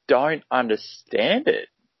just don't understand it.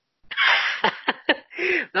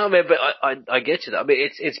 No, man, but I get you. I mean,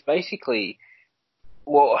 it's basically,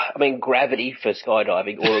 gravity for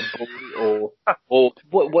skydiving, or a bull,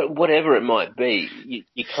 or whatever it might be.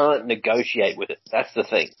 You can't negotiate with it. That's the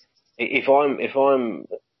thing. If I'm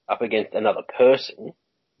up against another person,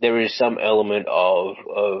 there is some element of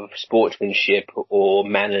sportsmanship or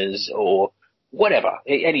manners or whatever,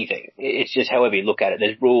 anything. It's just however you look at it.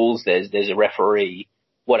 There's rules, there's a referee,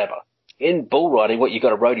 whatever. In bull riding, you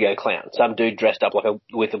got a rodeo clown, some dude dressed up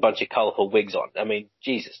with a bunch of colourful wigs on. I mean,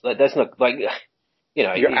 Jesus, that's not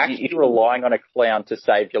You're actually relying on a clown to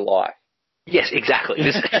save your life. Yes, exactly.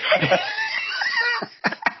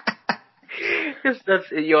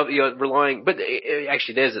 You're relying, but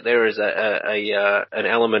actually there is an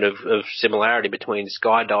element of similarity between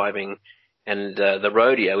skydiving and the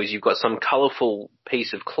rodeo. Is you've got some colourful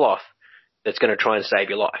piece of cloth that's going to try and save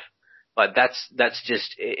your life. Like, that's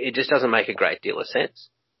just, it just doesn't make a great deal of sense.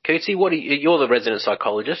 Cootsy, you're the resident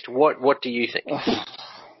psychologist. What do you think?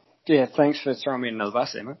 Yeah, thanks for throwing me in another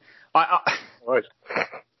bus, Emma. I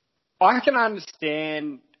can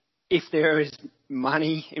understand if there is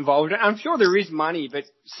money involved. I'm sure there is money, but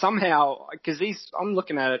somehow, because I'm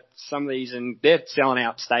looking at it, some of these, and they're selling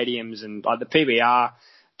out stadiums, and the PBR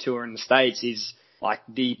tour in the States is like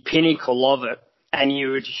the pinnacle of it. And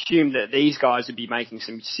you would assume that these guys would be making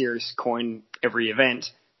some serious coin every event.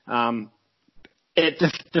 The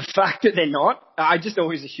fact that they're not, I just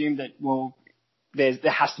always assume that,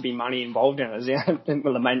 there has to be money involved in it. One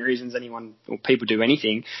of the main reasons people do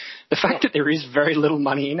anything. The fact that there is very little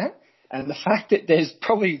money in it, and the fact that there's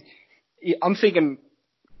probably, I'm thinking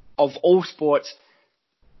of all sports,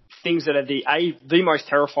 things that are the most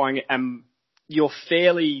terrifying, and you're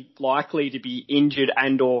fairly likely to be injured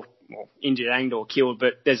and/or killed,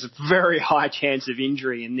 but there's a very high chance of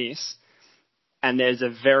injury in this, and there's a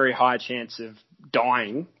very high chance of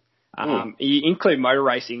dying. You include motor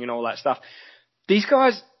racing and all that stuff. These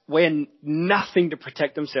guys wear nothing to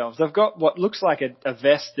protect themselves. They've got what looks like a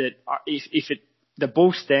vest that if the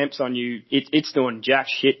bull stamps on you, it's doing jack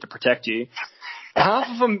shit to protect you. Half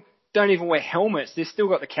of them don't even wear helmets. They've still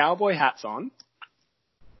got the cowboy hats on.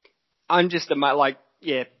 I'm just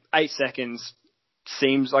 8 seconds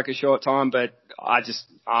seems like a short time, but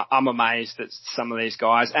I'm amazed at some of these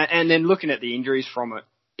guys. And then looking at the injuries from it,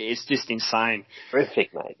 it's just insane.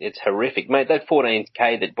 Horrific, mate. It's horrific. Mate, that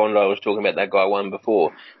 14K that Bondi was talking about, that guy won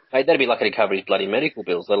before, mate, that'd be lucky to cover his bloody medical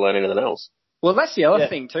bills, let alone anything else. Well, that's the other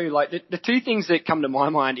thing too. Like, the two things that come to my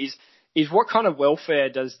mind is what kind of welfare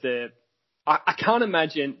does the I can't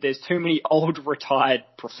imagine there's too many old retired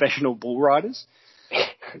professional bull riders.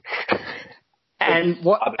 And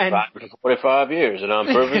what? I've been riding for 45 years, and I'm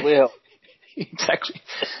perfectly healthy. Exactly.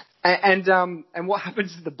 And what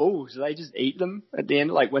happens to the bulls? Do they just eat them at the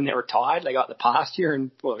end? Like when they're retired, they got the pasture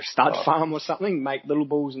and a stud farm or something, make little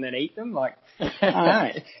bulls and then eat them? Like, I don't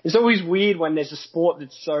know. It's always weird when there's a sport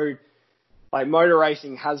that's so, like motor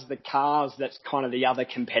racing has the cars that's kind of the other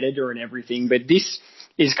competitor and everything, but this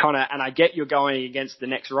is kind of, and I get you're going against the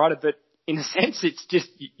next rider, but in a sense it's just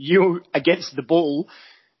you against the bull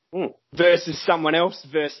versus someone else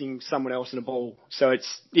in a bull. So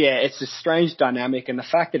it's a strange dynamic, and the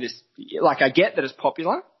fact that it's, like I get that it's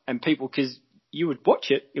popular and people, because you would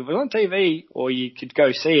watch it, if it was on TV or you could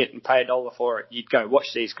go see it and pay $1 for it, you'd go watch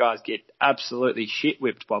these guys get absolutely shit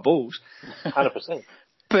whipped by bulls. 100%.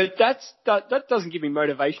 But that doesn't give me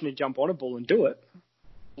motivation to jump on a bull and do it.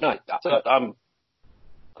 No,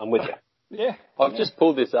 I'm with you. Yeah. I've just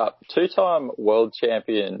pulled this up. 2-time world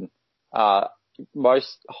champion,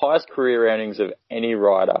 highest career earnings of any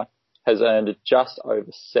rider, has earned just over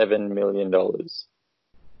 $7 million.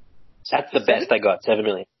 That's the best they got, $7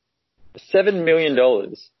 million. $7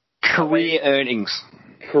 million. Career earnings.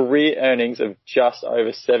 Career earnings of just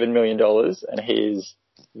over $7 million, and he's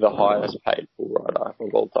the highest paid bull rider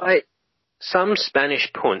of all time. Hey, some Spanish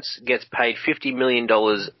punts gets paid $50 million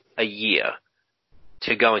a year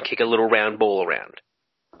to go and kick a little round ball around.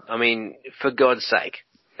 I mean, for God's sake,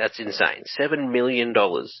 that's insane. $7 million.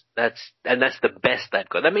 That's the best they've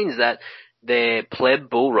got. That means that their pleb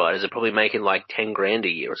bull riders are probably making like 10 grand a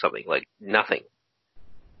year or something, like nothing.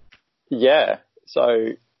 Yeah. So,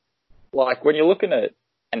 like, when you're looking at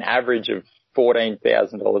an average of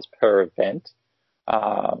 $14,000 per event,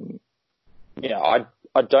 I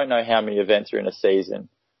don't know how many events are in a season.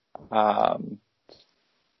 But,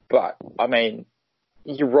 I mean,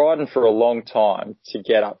 you're riding for a long time to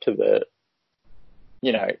get up to the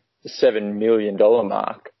 $7 million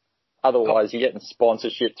mark. Otherwise, you're getting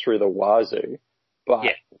sponsorship through the wazoo. But,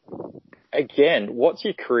 again, what's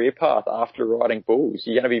your career path after riding bulls?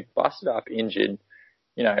 You're going to be busted up, injured,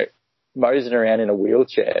 moseying around in a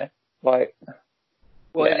wheelchair. Like,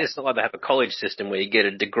 well, it's not like they have a college system where you get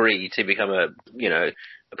a degree to become a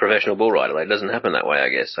professional bull rider. Like, it doesn't happen that way, I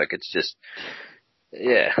guess. Like, it's just,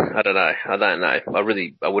 I don't know. I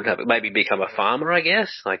wouldn't have it. Maybe become a farmer, I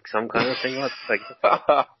guess, like some kind of thing. Like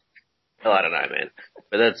well, I don't know, man.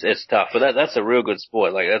 But it's tough. But that's a real good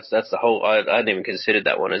sport. Like, that's the whole. I hadn't even considered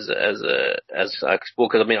that one as a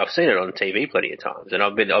sport, because I mean I've seen it on TV plenty of times, and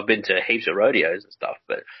I've been to heaps of rodeos and stuff,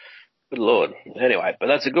 but. Good Lord. Anyway, but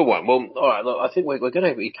that's a good one. Well, all right. Look, I think we're going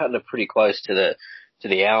to be cutting it pretty close to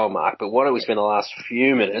the hour mark. But why don't we spend the last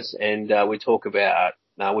few minutes and we talk about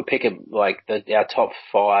we pick like our top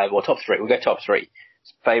 5 or top 3. We'll go top 3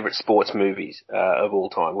 favorite sports movies of all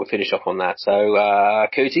time. We'll finish off on that. So,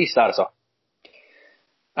 Cootie, start us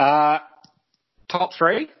off. Top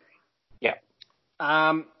 3. Yeah.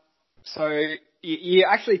 So you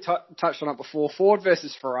actually touched on it before. Ford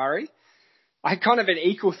versus Ferrari. I had kind of an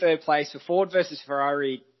equal third place for Ford versus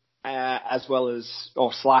Ferrari, as well as,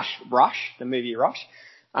 / Rush, the movie Rush.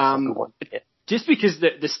 Just because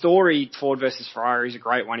the story Ford versus Ferrari is a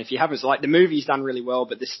great one. If you haven't, like, the movie's done really well,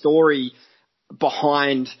 but the story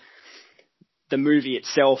behind the movie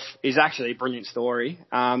itself is actually a brilliant story.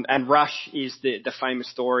 And Rush is the famous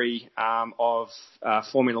story, of,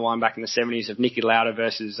 Formula One back in the 70s of Niki Lauda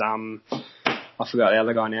versus, I forgot the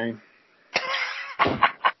other guy's name.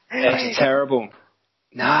 That's terrible.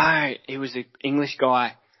 No, it was an English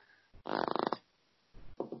guy.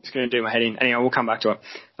 It's going to do my head in. Anyway, we'll come back to it.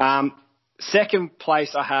 Second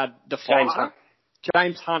place, I had the Fighter.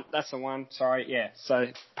 James Hunt, that's the one. Sorry, yeah. So,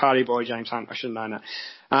 party boy James Hunt. I should have known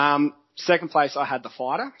that. Second place, I had The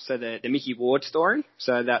Fighter. So, the Mickey Ward story.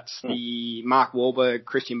 So, that's the Mark Wahlberg,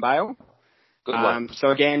 Christian Bale. Good one. So,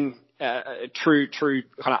 again, a true kind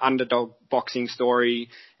of underdog boxing story.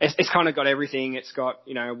 It's kind of got everything. It's got,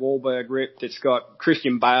 Wahlberg ripped. It's got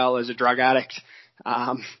Christian Bale as a drug addict.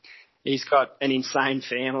 He's got an insane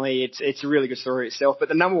family. It's a really good story itself. But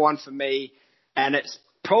the number one for me, and it's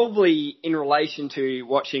probably in relation to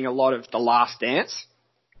watching a lot of The Last Dance.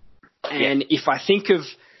 And if I think of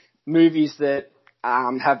movies that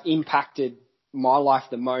have impacted my life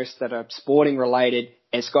the most that are sporting related,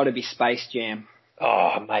 it's got to be Space Jam.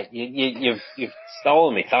 Oh, mate, you've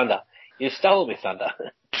stolen me thunder. You've stolen me thunder.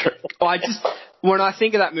 When I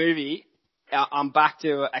think of that movie, I'm back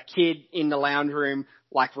to a kid in the lounge room,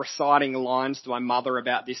 like reciting lines to my mother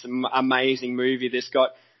about this amazing movie that's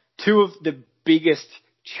got two of the biggest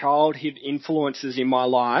childhood influences in my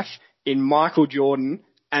life in Michael Jordan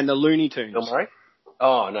and the Looney Tunes. Bill Murray?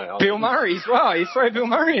 Oh no, Bill Murray as well. You throw Bill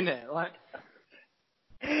Murray in there, like.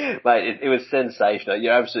 Mate, it was sensational.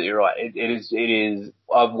 You're absolutely right. It is.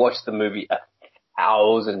 I've watched the movie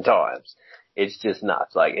 1,000 times. It's just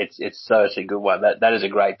nuts. Like it's such a good one. That is a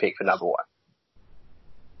great pick for number one.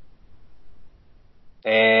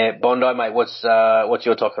 And Bondi, mate, what's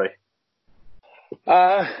your top three?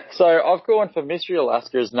 So I've gone for Mystery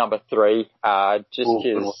Alaska as number 3, just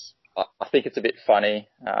because I think it's a bit funny,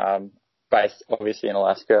 based obviously in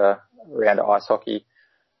Alaska around ice hockey.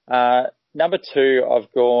 Number 2, I've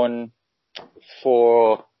gone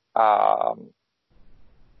for, I've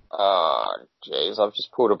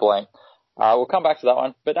just pulled a blank. We'll come back to that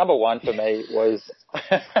one. But number 1 for me was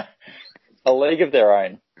A League of Their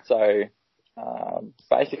Own. So,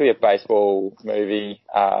 basically a baseball movie,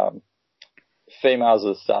 females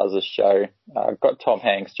are the stars of the show. Got Tom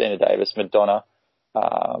Hanks, Gina Davis, Madonna.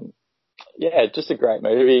 Just a great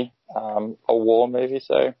movie, a war movie.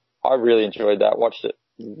 So I really enjoyed that. Watched it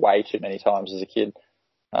way too many times as a kid.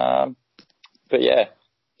 But yeah,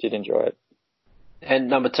 did enjoy it. And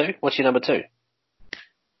number 2? What's your number 2?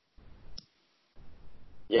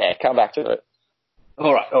 Yeah, come back to it.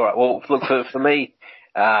 All right. Well, look, for me,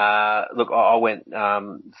 I went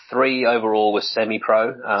 3 overall was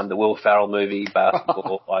Semi-Pro, the Will Ferrell movie,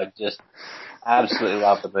 basketball. I just absolutely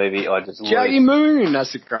love the movie. I just Joey Moon,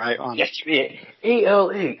 that's a great one. Yes, yeah.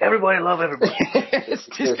 ELE, everybody love everybody. It's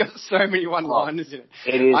just got so many one-liners in it.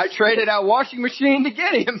 It is. I traded our washing machine to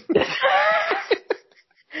get him.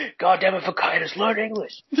 God damn it, for Kitus, learn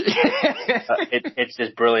English. It's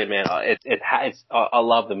just brilliant, man. I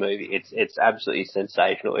love the movie. It's absolutely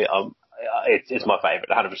sensational. It's my favourite,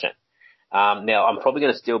 100%. Now, I'm probably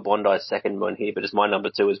going to steal Bondi's second one here, but it's my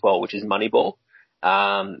number 2 as well, which is Moneyball.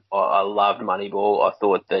 I loved Moneyball. I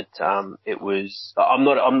thought that it was. I'm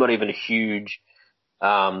not even a huge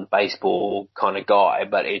baseball kind of guy,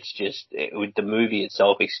 but it's just the movie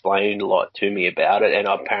itself explained a lot to me about it, and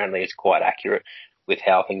apparently it's quite accurate with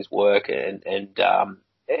how things work and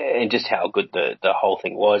just how good the whole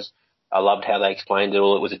thing was. I loved how they explained it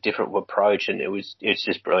all. It was a different approach, and it's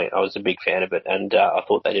just brilliant. I was a big fan of it, and I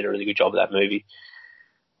thought they did a really good job of that movie.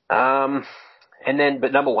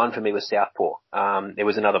 But number 1 for me was Southpaw. It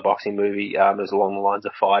was another boxing movie. It was along the lines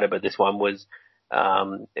of Fighter, but this one was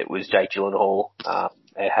it was Jake Gyllenhaal.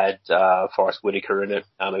 It had Forrest Whitaker in it.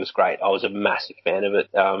 It was great. I was a massive fan of it.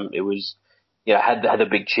 It was. Had the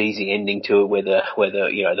big cheesy ending to it where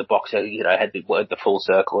the boxer, had the full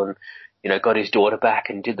circle and, got his daughter back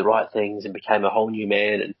and did the right things and became a whole new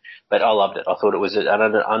man. But I loved it. I thought it was an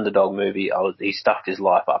underdog movie. He stuffed his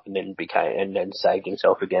life up and then saved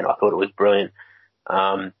himself again. I thought it was brilliant.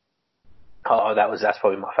 That's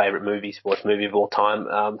probably my favorite sports movie of all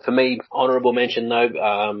time. For me, honorable mention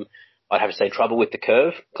though, I'd have to say Trouble with the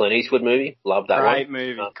Curve, Clint Eastwood movie. Love that one.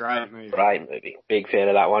 Great movie. Big fan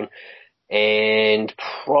of that one. And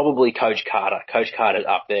probably Coach Carter. Coach Carter's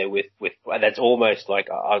up there with that's almost like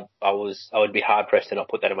I would be hard pressed to not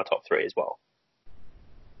put that in my top 3 as well.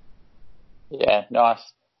 Yeah, nice.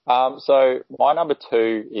 So my number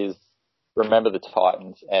 2 is Remember the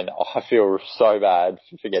Titans, and I feel so bad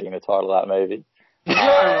for forgetting the title of that movie.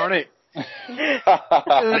 Ironic.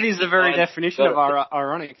 That is the very definition of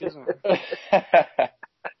ironic, isn't it?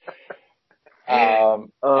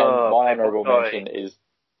 And my honourable mention is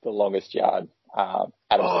The Longest Yard, Adam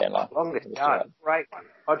Sandler. Longest Yard, great one.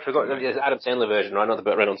 I'd forgotten there's Adam Sandler version, right? Not the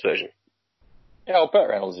Burt Reynolds version. Yeah, well, Burt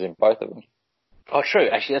Reynolds is in both of them. Oh, true.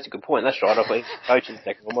 Actually, that's a good point. That's right. I believe Coach in the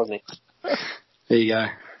second one, wasn't he? There you go.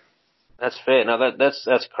 That's fair. No, that's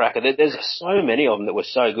a cracker. There's so many of them that were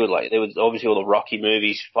so good. Like, there was obviously all the Rocky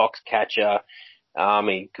movies, Foxcatcher. I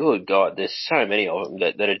mean, good God, there's so many of them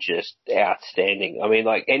that are just outstanding. I mean,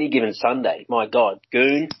 like Any Given Sunday, my God,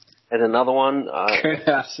 Goon. There's another one.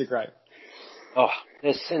 That's a great. Oh,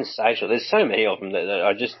 they're sensational. There's so many of them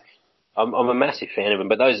that I'm a massive fan of them,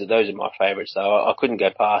 but those are my favourites, so I couldn't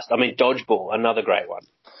go past. I mean, Dodgeball, another great one.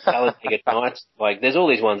 Talladega Nights, like there's all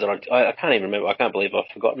these ones that I can't even remember. I can't believe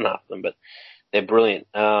I've forgotten half of them, but they're brilliant.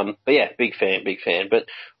 But yeah, big fan. But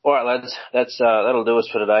all right, lads, that'll do us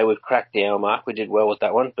for today. We've cracked the hour mark. We did well with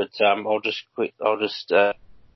that one, but I'll just